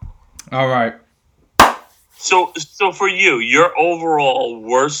 All right. So for you, your overall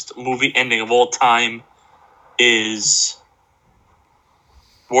worst movie ending of all time is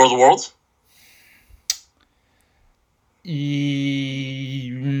War of the Worlds?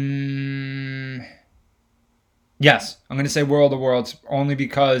 Yes, I'm going to say World of Worlds only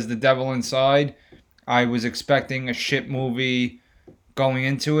because The Devil Inside, I was expecting a shit movie going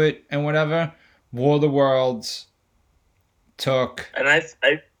into it and whatever. War of the Worlds took.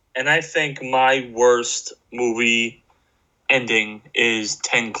 And I think my worst movie ending is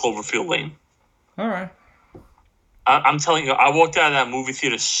 10 Cloverfield Lane. All right. I'm telling you, I walked out of that movie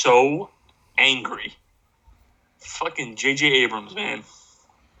theater so angry. Fucking J.J. Abrams, man.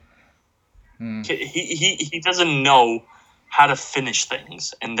 He doesn't know how to finish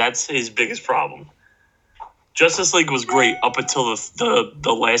things, and that's his biggest problem. Justice League was great up until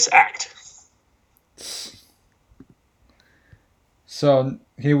the last act. So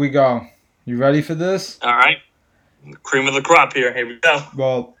here we go. You ready for this? All right. Cream of the crop here. Here we go.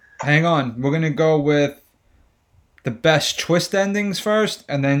 Well, hang on. We're going to go with the best twist endings first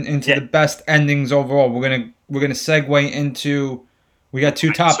and then into the best endings overall. We're going to segue into we got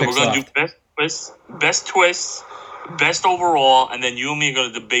two topics So we're going to do best twists, best overall, and then you and me are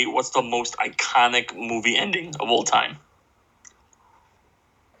going to debate what's the most iconic movie ending of all time.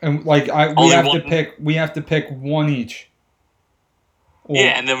 And we have to pick one each.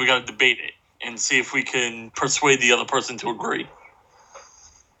 Yeah, and then we got to debate it and see if we can persuade the other person to agree.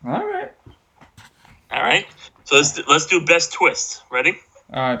 All right. So let's do best twist. Ready?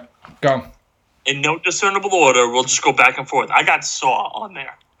 All right, go. In no discernible order, we'll just go back and forth. I got Saw on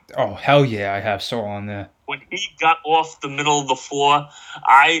there. Oh hell yeah, I have Saw on there. When he got off the middle of the floor,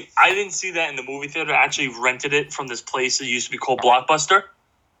 I didn't see that in the movie theater. I actually rented it from this place that used to be called Blockbuster.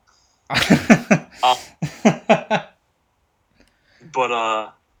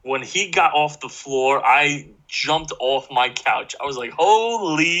 But when he got off the floor, I jumped off my couch. I was like,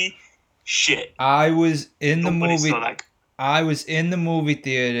 "Holy shit!" I was in the Nobody movie. saw that. I was in the movie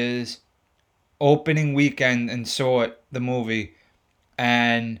theaters opening weekend and saw it, the movie,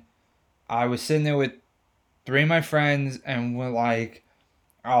 and I was sitting there with three of my friends, and we're like,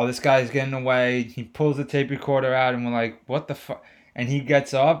 "Oh, this guy's getting away." He pulls the tape recorder out, and we're like, "What the fuck?" And he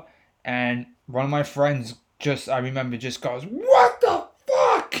gets up, and one of my friends I remember just goes, "What the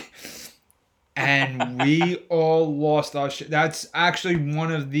fuck?" And we all lost our shit. That's actually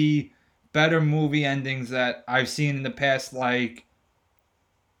one of the better movie endings that I've seen in the past. Like,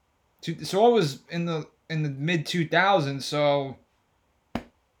 so it was in the mid 2000s. So I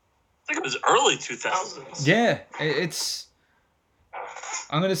think it was early 2000s. Yeah, it's.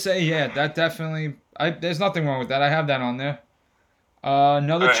 I'm gonna say that definitely. There's nothing wrong with that. I have that on there.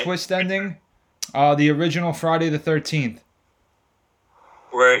 Another twist ending. The original Friday the 13th.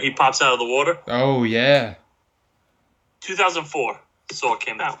 Where he pops out of the water? Oh, yeah. 2004. So it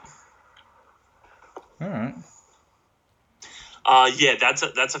came out. All right. Yeah,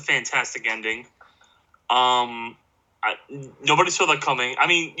 that's a fantastic ending. Nobody saw that coming. I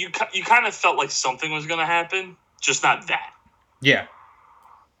mean, you kind of felt like something was going to happen, just not that. Yeah.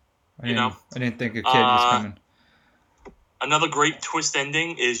 I didn't think a kid was coming. Another great twist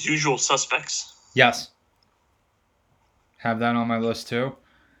ending is Usual Suspects. Yes. Have that on my list too.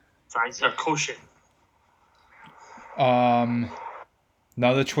 Koshin.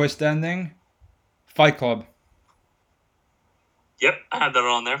 Another twist ending. Fight Club. Yep, I had that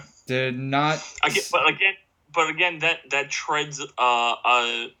on there. Did not. But again, that treads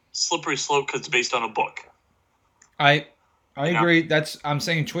a slippery slope because it's based on a book. I agree. I'm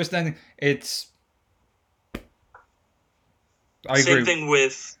saying twist ending. Same thing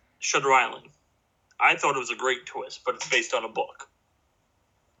with Shutter Island. I thought it was a great twist, but it's based on a book.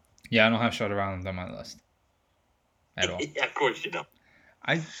 Yeah, I don't have Shutter Island on my list at all. Yeah, of course you don't.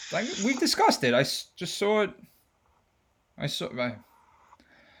 We discussed it. I just saw it.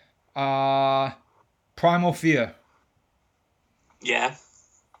 Primal Fear. Yeah,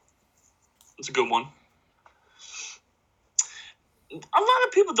 it's a good one. A lot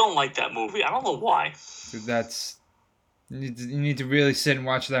of people don't like that movie. I don't know why. Dude, that's you need to really sit and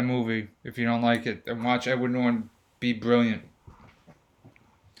watch that movie if you don't like it, and watch Edward Norton be brilliant.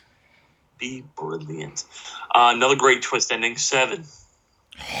 Be brilliant. Another great twist ending. 7.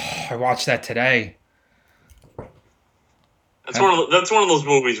 I watched that today. That's one of those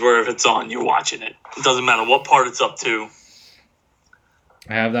movies where if it's on, you're watching it. It doesn't matter what part it's up to.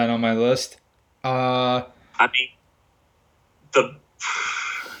 I have that on my list. I mean,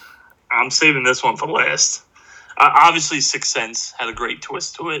 I'm saving this one for last. Obviously, Sixth Sense had a great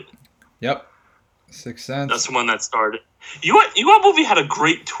twist to it. Yep. Sixth Sense. That's the one that started. You know what movie had a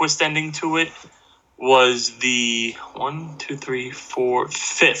great twist ending to it? Was the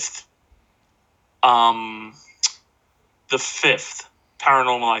 5th. The 5th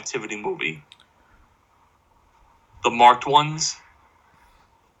Paranormal Activity movie. The marked ones.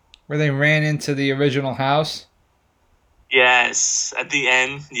 Where they ran into the original house. Yes, at the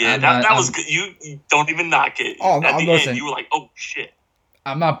end. Yeah, that was good. You don't even knock it. Oh, no, at the listen, end, you were like, oh, shit.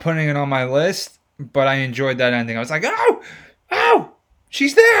 I'm not putting it on my list, but I enjoyed that ending. I was like, oh,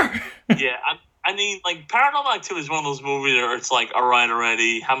 she's there. Yeah, I mean, like, Paranormal Activity is one of those movies where it's like, all right,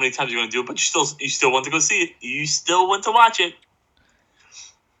 already, how many times are you going to do it? But you still want to go see it. You still want to watch it.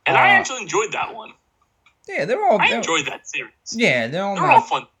 And I actually enjoyed that one. Yeah, I enjoyed that series. Yeah, they're all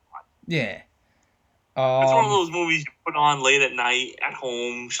fun. Yeah. It's one of those movies you put on late at night, at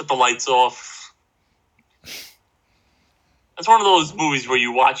home, shut the lights off. It's one of those movies where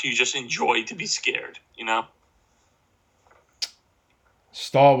you watch and you just enjoy to be scared, you know?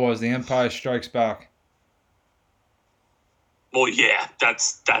 Star Wars: The Empire Strikes Back. Well, yeah,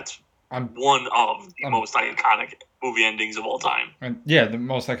 that's one of the most iconic movie endings of all time. And yeah, the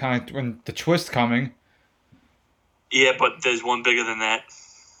most iconic when the twist coming. Yeah, but there's one bigger than that.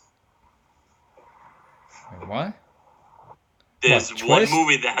 What? There's one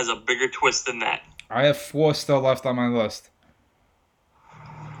movie that has a bigger twist than that. I have 4 still left on my list.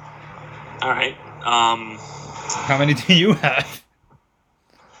 All right. How many do you have?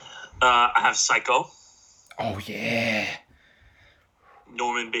 I have Psycho. Oh, yeah.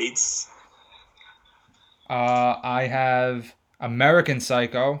 Norman Bates. I have American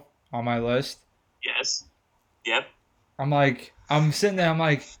Psycho on my list. Yes. Yep. I'm sitting there, I'm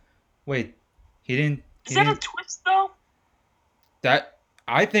like, wait, he didn't... Is that a twist, though?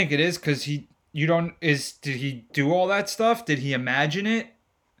 I think it is, because did he do all that stuff? Did he imagine it?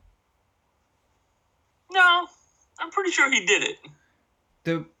 No, I'm pretty sure he did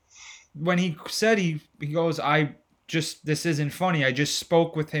it. When he said he goes, this isn't funny. I just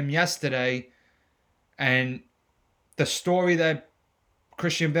spoke with him yesterday, and the story that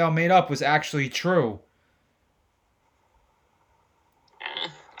Christian Bale made up was actually true.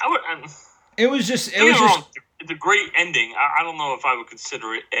 It was just. It's a great ending. I don't know if I would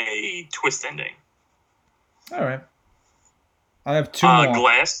consider it a twist ending. All right. I have 2 more.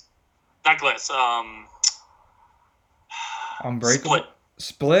 Glass. Not Glass. Unbreakable.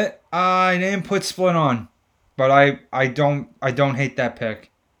 Split. I didn't put Split on, but I don't hate that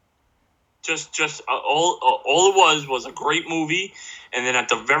pick. Just all it was a great movie, and then at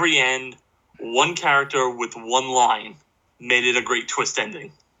the very end, one character with one line made it a great twist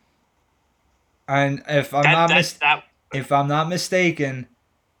ending. And if I'm not mistaken,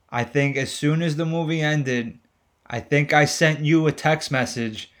 I think as soon as the movie ended, I think I sent you a text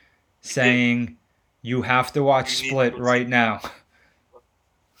message saying you have to watch Split right now.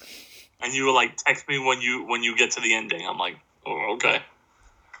 And you were like, text me when you get to the ending. I'm like, oh, okay.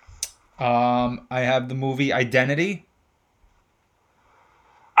 I have the movie Identity.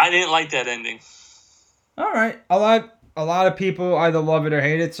 I didn't like that ending. All right. A lot of people either love it or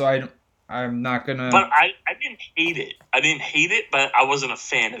hate it, so I'm not gonna. But I didn't hate it. I didn't hate it, but I wasn't a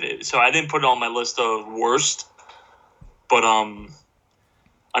fan of it. So I didn't put it on my list of worst. But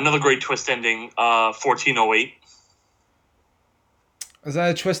another great twist ending, 1408. Is that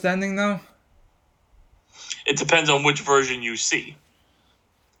a twist ending though? It depends on which version you see.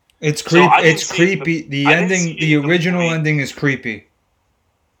 It's creepy. It's creepy. The original ending is creepy.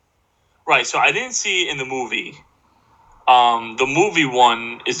 Right. So I didn't see it in the movie. The movie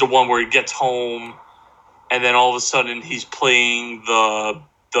one is the one where he gets home, and then all of a sudden he's playing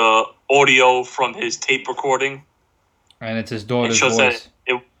the audio from his tape recording, and it's his daughter's voice.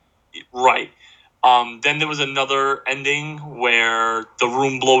 Right. Then there was another ending where the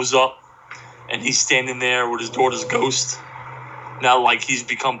room blows up, and he's standing there with his daughter's ghost. Now, like he's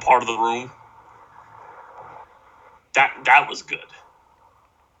become part of the room. That was good.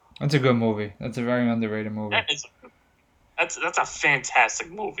 That's a good movie. That's a very underrated movie. That's a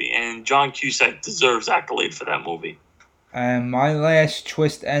fantastic movie, and John Cusack deserves accolade for that movie. And my last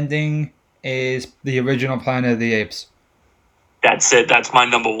twist ending is the original Planet of the Apes. That's it. That's my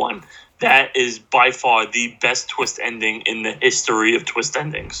number one. That is by far the best twist ending in the history of twist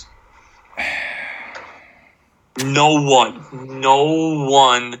endings. No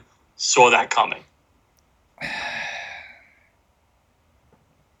one saw that coming.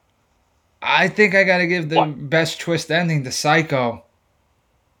 I think I gotta give the best twist ending to Psycho.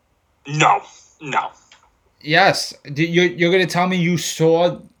 No. Yes, you're gonna tell me you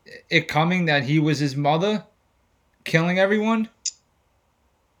saw it coming that he was his mother, killing everyone?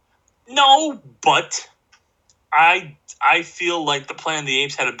 No, but I feel like the Planet of the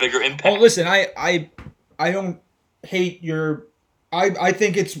Apes had a bigger impact. Oh, listen, I don't hate your. I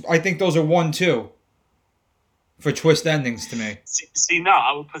think those are 1, 2 for twist endings to me. See, no,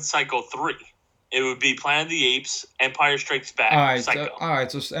 I would put Psycho 3. It would be Planet of the Apes, Empire Strikes Back,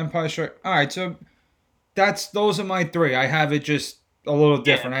 Psycho. So Empire Strikes. All right, so those are my 3. I have it just a little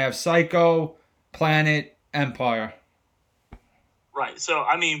different. I have Psycho, Planet, Empire. Right. So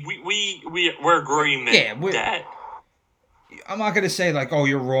I mean, we're agreeing that. I'm not gonna say like, oh,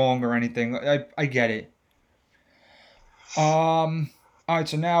 you're wrong or anything. I get it. All right.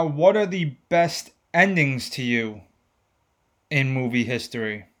 So now, what are the best endings to you in movie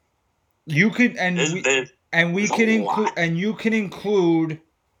history? You could we can include and you can include.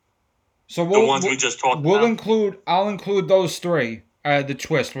 So the ones we just talked about. I'll include those 3. The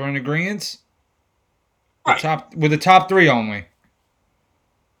twist. We're in agreement. Right. With the top 3 only.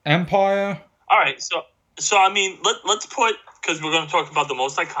 Empire. All right. So I mean, let's put, because we're going to talk about the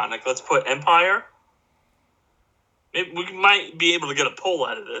most iconic. Let's put Empire. Maybe we might be able to get a poll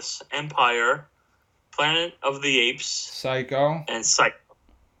out of this. Empire, Planet of the Apes, Psycho, and Psycho.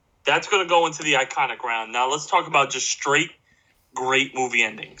 That's going to go into the iconic round. Now let's talk about just straight great movie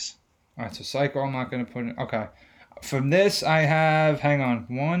endings. All right, so Psycho, I'm not going to put in. Okay. From this, I have, hang on,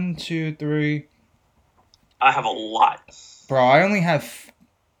 1, 2, 3. I have a lot. Bro, I only have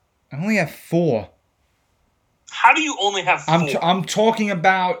 4. How do you only have 4? I'm talking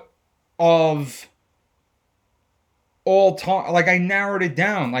about of all time. Like, I narrowed it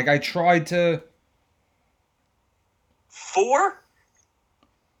down. Like, I tried to. 4?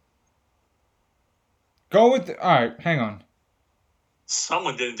 Go with. All right, hang on.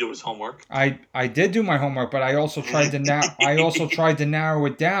 Someone didn't do his homework. I did do my homework, but I also tried to narrow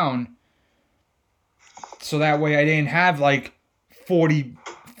it down, so that way I didn't have like 40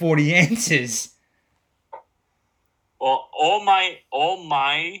 answers. Well, all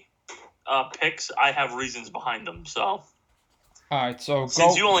my picks, I have reasons behind them. So, all right. So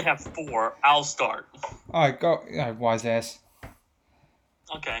since you only have 4, I'll start. All right, go. All right, wise ass.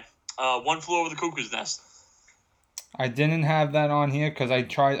 Okay. One Flew Over the Cuckoo's Nest. I didn't have that on here because I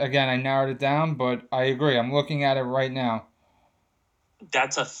tried again. I narrowed it down, but I agree. I'm looking at it right now.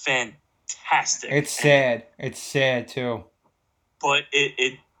 That's a fantastic. It's sad. It's sad too. But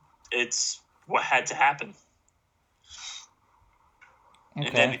it's what had to happen. Okay.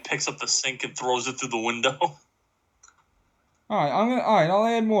 And then he picks up the sink and throws it through the window. All right. I'll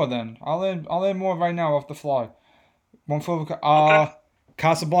add more then. I'll add more right now off the fly. One for okay.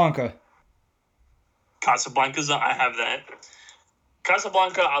 Casablanca. Casablanca's, I have that.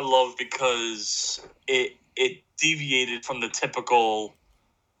 Casablanca I love because it deviated from the typical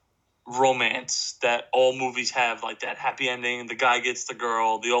romance that all movies have, like that happy ending, the guy gets the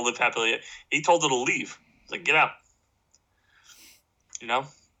girl, they all live happily. He told her to leave. He's like, get out. You know?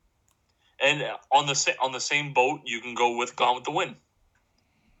 And on the same boat, you can go with Gone with the Wind.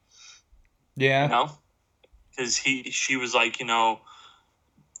 Yeah. You know? Because she was like, you know,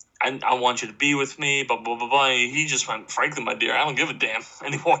 I want you to be with me, blah, blah, blah, blah. He just went, frankly, my dear, I don't give a damn.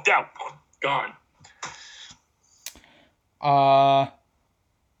 And he walked out. Gone.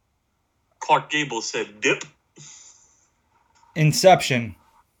 Clark Gable said, dip. Inception.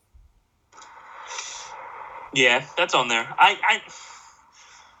 Yeah, that's on there.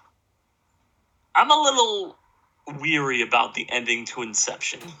 I'm a little weary about the ending to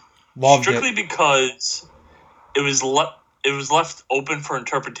Inception. Loved Strictly it. Because it was left open for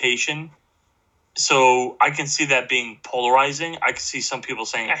interpretation. So I can see that being polarizing. I can see some people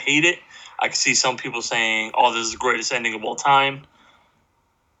saying, I hate it. I can see some people saying, oh, this is the greatest ending of all time.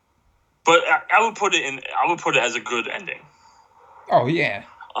 But I would put it as a good ending. Oh, yeah.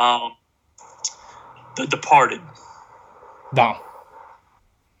 The Departed. No.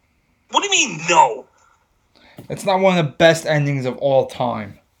 What do you mean, no? It's not one of the best endings of all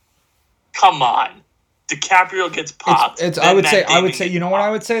time. Come on. DiCaprio gets popped. I would say, you know what I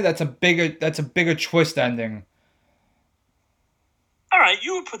would say? That's a bigger twist ending. All right,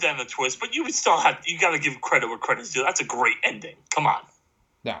 you would put that in a twist, but you would still you got to give credit where credit's due. That's a great ending. Come on.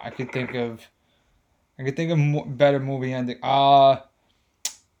 Yeah, I could think of better movie ending.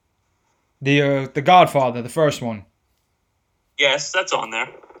 The Godfather, the first one, Yes, that's on there.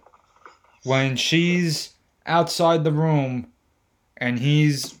 when she's outside the room and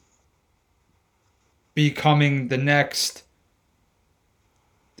he's becoming the next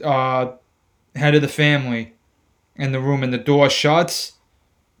uh, head of the family in the room and the door shuts.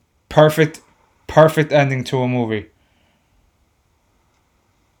 Perfect, perfect ending to a movie.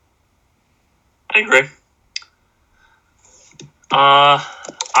 I agree.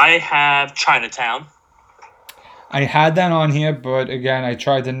 I have Chinatown. I had that on here, but again, I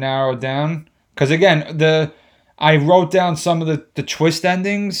tried to narrow it down because again, I wrote down some of the twist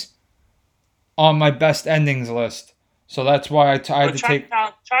endings on my best endings list, so that's why I had But to take.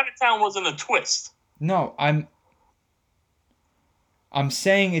 Chinatown wasn't a twist. No, I'm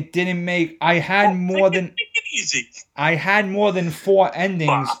saying it didn't make. I had Take it easy. I had more than 4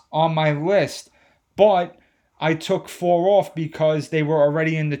 endings on my list, but I took 4 off because they were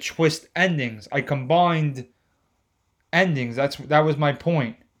already in the twist endings. I combined endings. That was my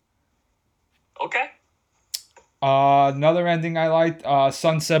point. Okay. Another ending I liked,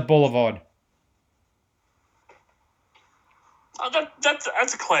 Sunset Boulevard.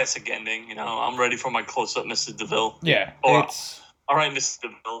 That's a classic ending. You know, I'm ready for my close up, Mr. DeVille. Yeah, Or, it's all right, Mr.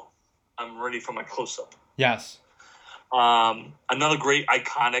 DeVille. I'm ready for my close up. yes. Another great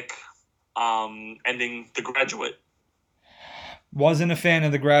iconic ending, The Graduate. Wasn't a fan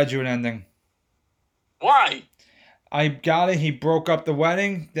of the Graduate ending. Why? I got it. He broke up the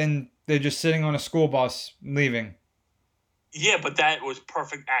wedding. Then they're just sitting on a school bus leaving. Yeah, but that was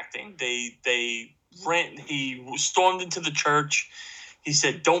perfect acting. They ran. He stormed into the church. He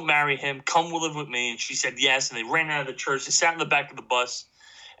said, "Don't marry him. Come live with me." And she said yes. And they ran out of the church. They sat in the back of the bus.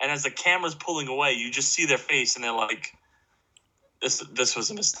 And as the camera's pulling away, you just see their face, and they're like, "This was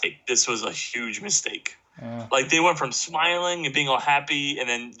a mistake. This was a huge mistake." Like they went from smiling and being all happy, and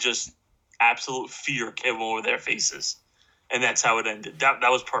then just absolute fear came over their faces, and that's how it ended. That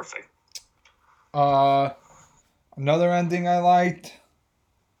was perfect. Another ending I liked,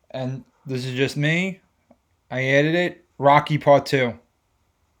 and this is just me. I added it. Rocky Part 2.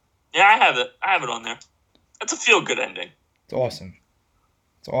 Yeah, I have it. I have it on there. That's a feel-good ending. It's awesome.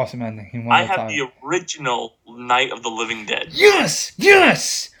 It's an awesome ending. He won I the have title. the original Night of the Living Dead. Yes!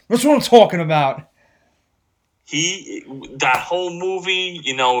 Yes! That's what I'm talking about. That whole movie,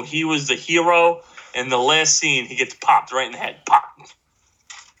 you know, he was the hero, and the last scene, he gets popped right in the head. Pop!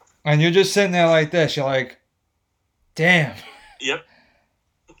 And you're just sitting there like this. You're like, damn. Yep.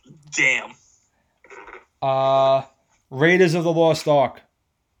 Damn. Raiders of the Lost Ark.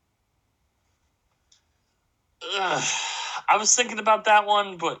 I was thinking about that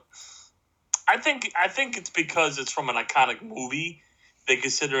one, but I think it's because it's from an iconic movie. They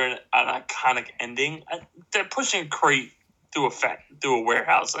consider it an iconic ending. They're pushing a crate through a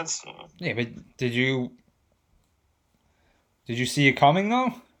warehouse. That's Yeah, but did you see it coming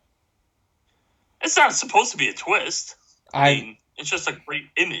though? It's not supposed to be a twist. I mean, it's just a great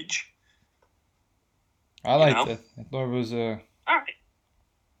image. I liked it. I thought it was All right.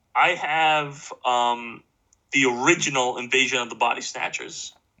 I have the original Invasion of the Body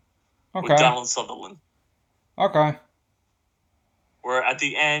Snatchers with Donald Sutherland. Okay. Where at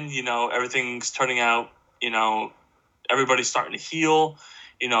the end, you know, everything's turning out, you know, everybody's starting to heal.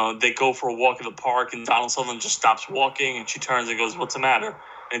 You know, they go for a walk in the park, and Donald Sutherland just stops walking, and she turns and goes, "What's the matter?"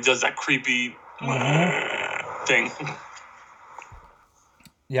 And does that creepy thing.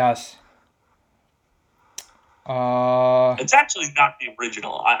 Yes. It's actually not the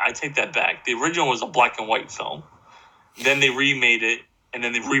original. I take that back. The original was a black and white film. Then they remade it, and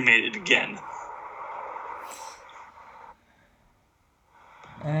then they remade it again.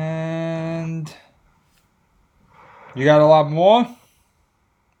 And you got a lot more?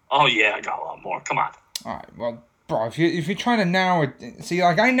 Oh yeah, I got a lot more. Come on. All right. Well, bro, if you're trying to narrow it, see,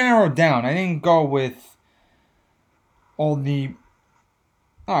 like I narrowed down. I didn't go with all the.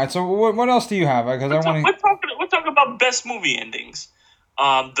 All right. So what else do you have? Because we're talking about best movie endings.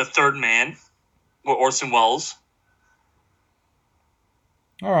 The Third Man with Orson Welles.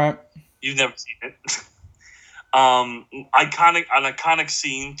 All right. You've never seen it. An iconic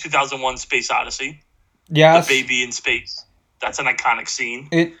scene, 2001: Space Odyssey. Yes. The baby in space. That's an iconic scene.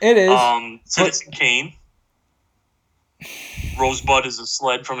 It is. Citizen Kane. Rosebud is a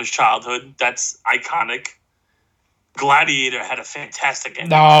sled from his childhood. That's iconic. Gladiator had a fantastic ending.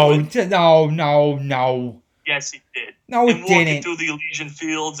 No. Yes, he did. No, it and walking didn't. through the Elysian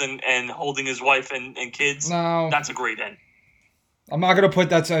fields and holding his wife and kids. No. That's a great end. I'm not gonna put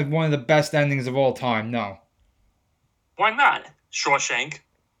that's one of the best endings of all time. No. Why not? Shawshank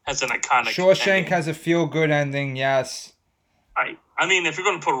has an iconic Shawshank ending. has a feel-good ending. Yes. Right. I mean, if you're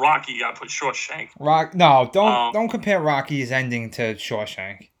gonna put Rocky, you gotta put Shawshank. No, don't compare Rocky's ending to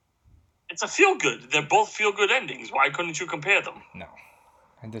Shawshank. It's a feel good. They're both feel good endings. Why couldn't you compare them? No,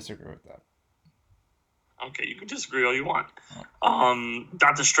 I disagree with that. Okay, you can disagree all you want.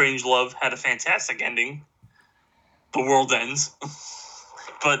 Doctor Strangelove had a fantastic ending. The world ends.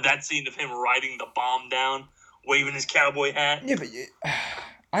 But that scene of him riding the bomb down, waving his cowboy hat. Yeah, but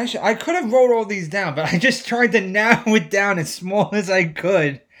I could have wrote all these down, but I just tried to narrow it down as small as I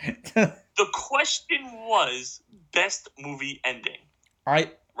could. The question was best movie ending.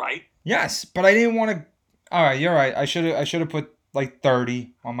 Right? Yes, but I didn't want to. All right, you're right. I should have put like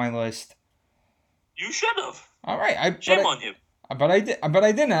 30 on my list. You should have. All right, shame on you. But I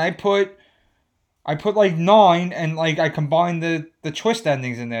didn't. I put like 9, and like I combined the twist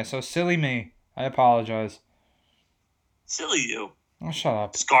endings in there. So silly me. I apologize. Silly you. Oh, shut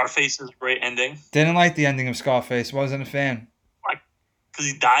up. Scarface is a great ending. Didn't like the ending of Scarface. Wasn't a fan. Why? Because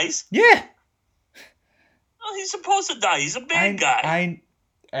he dies? Yeah. Well, he's supposed to die. He's a bad guy.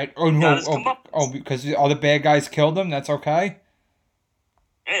 Because all the bad guys killed him? That's okay?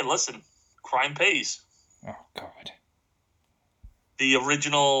 Hey, listen. Crime pays. Oh, God. The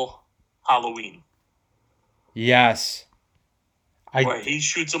original Halloween. Yes. Where he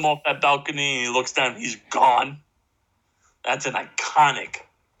shoots him off that balcony and he looks down, he's gone. That's an iconic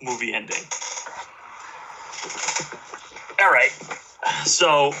movie ending. All right.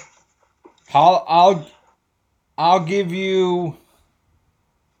 So I'll give you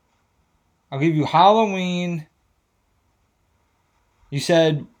Halloween. You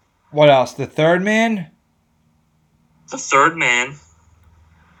said what else? The Third Man? The Third Man.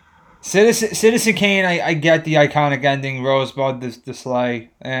 Citizen Kane, I get the iconic ending, Rosebud, the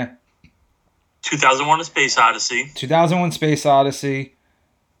sleigh. 2001: A Space Odyssey. 2001: Space Odyssey.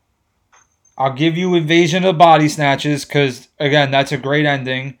 I'll give you Invasion of the Body Snatchers because again, that's a great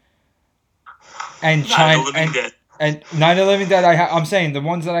ending. And Night of the Living Dead. And Night of the Living Dead. I'm saying the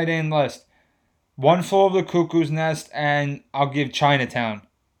ones that I didn't list. One Flew Over the Cuckoo's Nest, and I'll give Chinatown.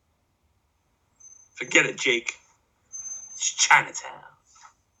 Forget it, Jake. It's Chinatown.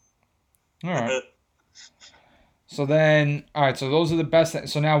 All right. So then, all right. So those are the best.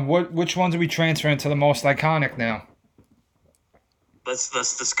 So now, which ones are we transferring to the most iconic now? Let's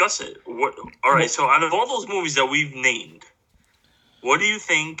discuss it. All right. So out of all those movies that we've named, what do you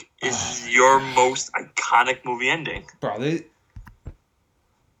think is your most iconic movie ending? Bro,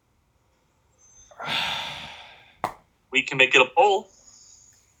 we can make it a poll.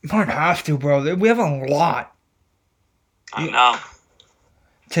 Might have to, bro. We have a lot. I know.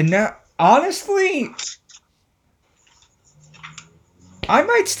 Honestly, I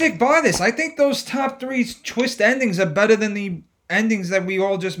might stick by this. I think those top 3 twist endings are better than the endings that we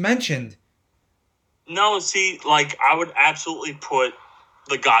all just mentioned. No, see, like, I would absolutely put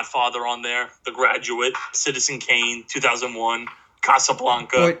The Godfather on there, The Graduate, Citizen Kane, 2001,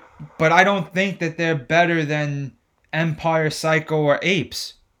 Casablanca. But I don't think that they're better than Empire, Psycho, or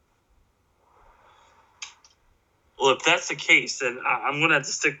Apes. Well, if that's the case, then I'm going to have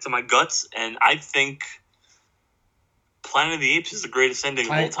to stick to my guts, and I think Planet of the Apes is the greatest ending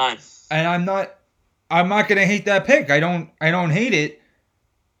of all time. And I'm not going to hate that pick. I don't hate it.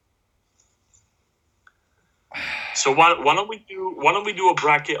 So why don't we do a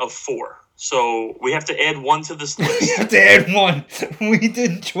bracket of 4? So we have to add 1 to this list. We have to add 1. We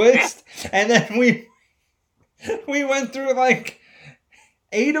did twist, and then we went through like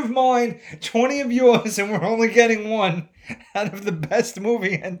 8 of mine, 20 of yours, and we're only getting 1 out of the best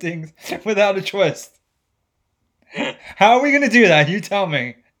movie endings without a twist. How are we going to do that? You tell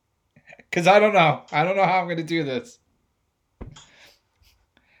me. Because I don't know. I don't know how I'm going to do this.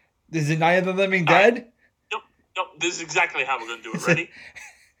 Is it Night of the Living Dead? Nope. This is exactly how we're going to do it. Ready?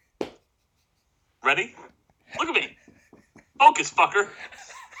 Ready? Look at me. Focus, fucker.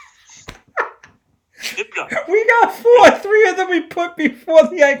 Here we go. We got 4. 3 of them we put before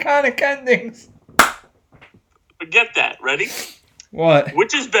the iconic endings. Forget that. Ready? What?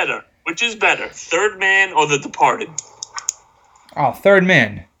 Which is better? Third Man or The Departed? Oh, Third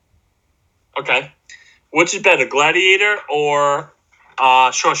Man. Okay. Which is better, Gladiator or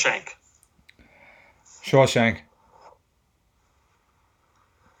Shawshank? Shawshank.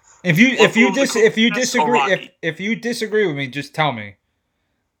 If you disagree with me, just tell me.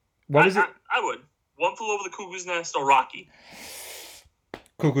 What is it? I would. One Flew Over the Cuckoo's Nest or Rocky?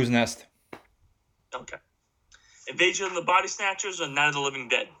 Cuckoo's Nest. Okay. Invasion of the Body Snatchers or Night of the Living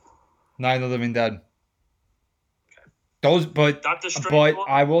Dead? Night of the Living Dead. Okay. but Doctor Strangelove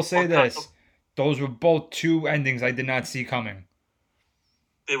I will say or this: those were both two endings I did not see coming.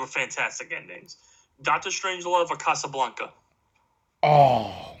 They were fantastic endings. Doctor Strangelove or Casablanca?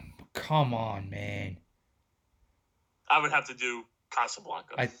 Oh, come on, man. I would have to do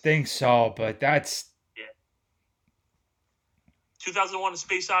Casablanca. I think so, but that's 2001: A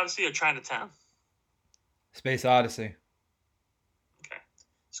Space Odyssey or Chinatown? Space Odyssey. Okay.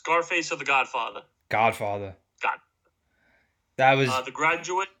 Scarface or The Godfather? Godfather. God. That was The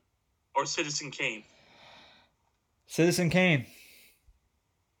Graduate or Citizen Kane? Citizen Kane.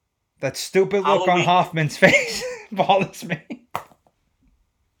 That stupid look on Halloween. Hoffman's face bothers me.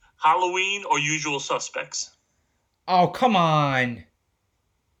 Halloween or Usual Suspects? Oh, come on.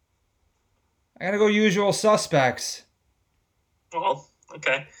 I gotta go Usual Suspects. Well,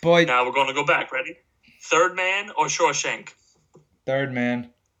 okay. But now we're going to go back. Ready? Third Man or Shawshank? Third Man.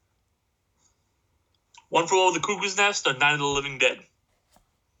 One Flew Over the Cuckoo's Nest or Night of the Living Dead?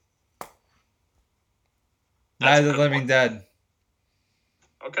 Night of the Living Dead.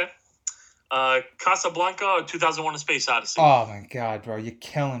 Okay. Casablanca or 2001: A Space Odyssey? Oh my God, bro, you're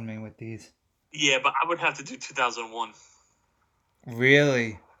killing me with these. Yeah, but I would have to do 2001.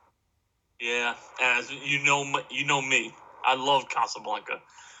 Really? Yeah, as you know me. I love Casablanca.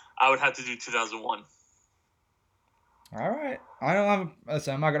 I would have to do 2001. All right. I don't have.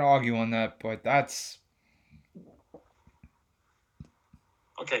 Listen, I'm not gonna argue on that, but that's.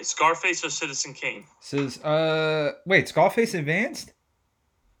 Okay, Scarface or Citizen Kane? Wait, Scarface advanced?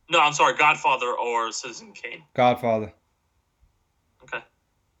 No, I'm sorry, Godfather or Citizen Kane? Godfather. Okay.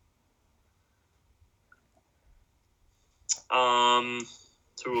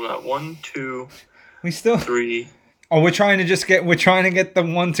 So we got 1, 2, We still 3. Oh, we're trying to get the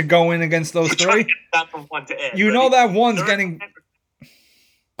one to go in against those three. Not the one to add. You Ready? know that one's getting.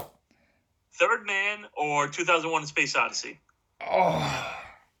 Third Man or 2001: A Space Odyssey? Oh.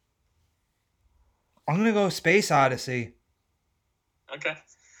 I'm gonna go Space Odyssey. Okay.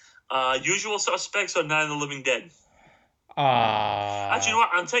 Usual Suspects or Night of the Living Dead? Actually, you know what?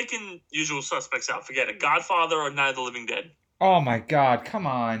 I'm taking Usual Suspects out. Forget it. Godfather or Night of the Living Dead? Oh my God! Come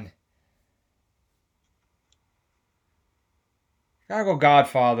on. Gotta go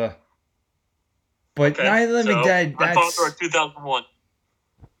Godfather. But Okay, Night of the Living Dead. Godfather That's. or 2001?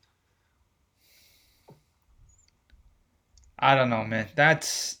 I don't know, man.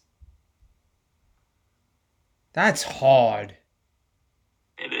 That's hard.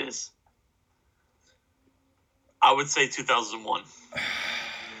 It is. I would say 2001.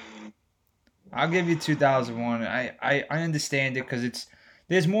 I'll give you 2001. I understand it because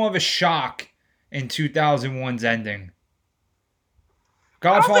there's more of a shock in 2001's ending.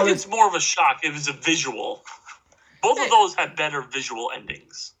 Godfather. I don't think it's more of a shock. It was a visual. Both of those had better visual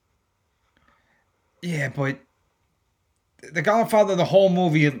endings. Yeah, but The Godfather, the whole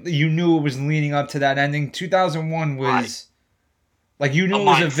movie, you knew it was leading up to that ending. 2001 was Right. like you knew it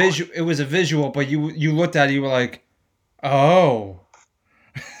was a visual. It was a visual, but you looked at it, you were like, oh,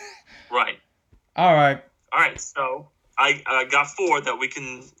 right. All right. So I got 4 that we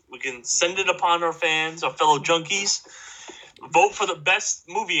can send it upon our fans, our fellow junkies. Vote for the best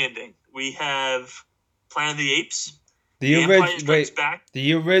movie ending. We have Planet of the Apes. The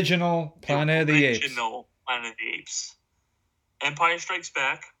original Planet of the Apes. Original Planet of the Apes. Empire Strikes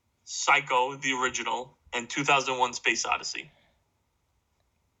Back, Psycho, the original, and 2001: Space Odyssey.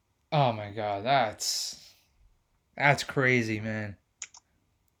 Oh my God, that's crazy, man.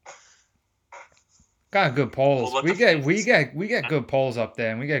 Got good polls. We get good polls up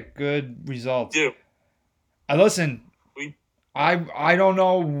there, and we get good results. We do. Listen, I don't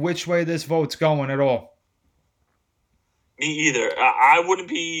know which way this vote's going at all. Me either. I wouldn't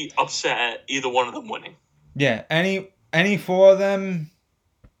be upset at either one of them winning. Yeah, any 4 of them,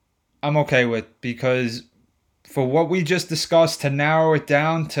 I'm okay with, because for what we just discussed, to narrow it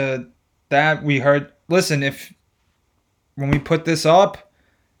down to that, we heard. Listen, when we put this up,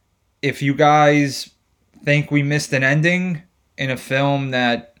 if you guys think we missed an ending in a film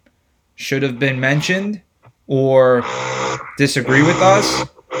that should have been mentioned, or disagree with us,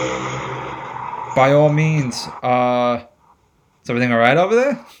 by all means. Is everything all right over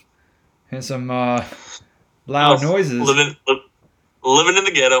there? Here's some loud noises. Living in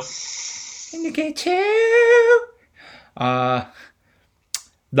the ghetto. In the ghetto.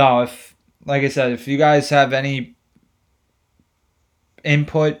 No, like I said, if you guys have any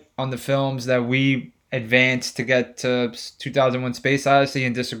input on the films that we advanced to get to 2001: Space Odyssey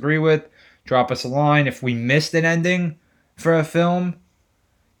and disagree with, drop us a line. If we missed an ending for a film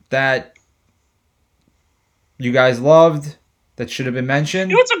that you guys loved that should have been mentioned.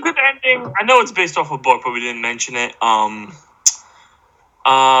 You know what's a good ending? ending. I know it's based off a book, but we didn't mention it.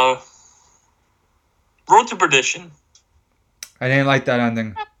 Road to Perdition. I didn't like that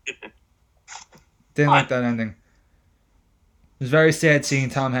ending. Didn't Why? like that ending. It was very sad seeing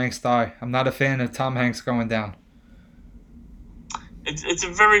Tom Hanks die. I'm not a fan of Tom Hanks going down. It's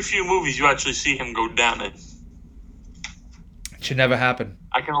in very few movies you actually see him go down it. It should never happen.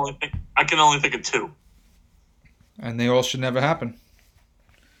 I can only think of two. And they all should never happen.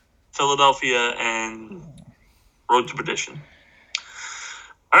 Philadelphia and Road to Perdition.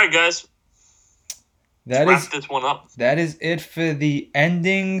 All right, guys. Let's wrap this one up. That is it for the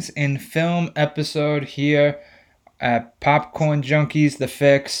endings in film episode here at Popcorn Junkies The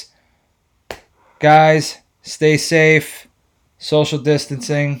Fix. Guys, stay safe. Social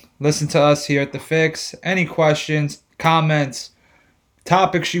distancing. Listen to us here at The Fix. Any questions, comments,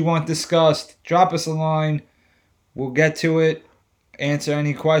 topics you want discussed, drop us a line. We'll get to it. Answer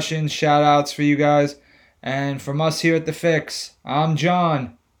any questions, shout outs for you guys. And from us here at The Fix, I'm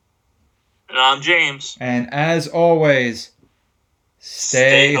John. And I'm James. And as always,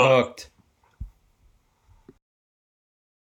 stay hooked.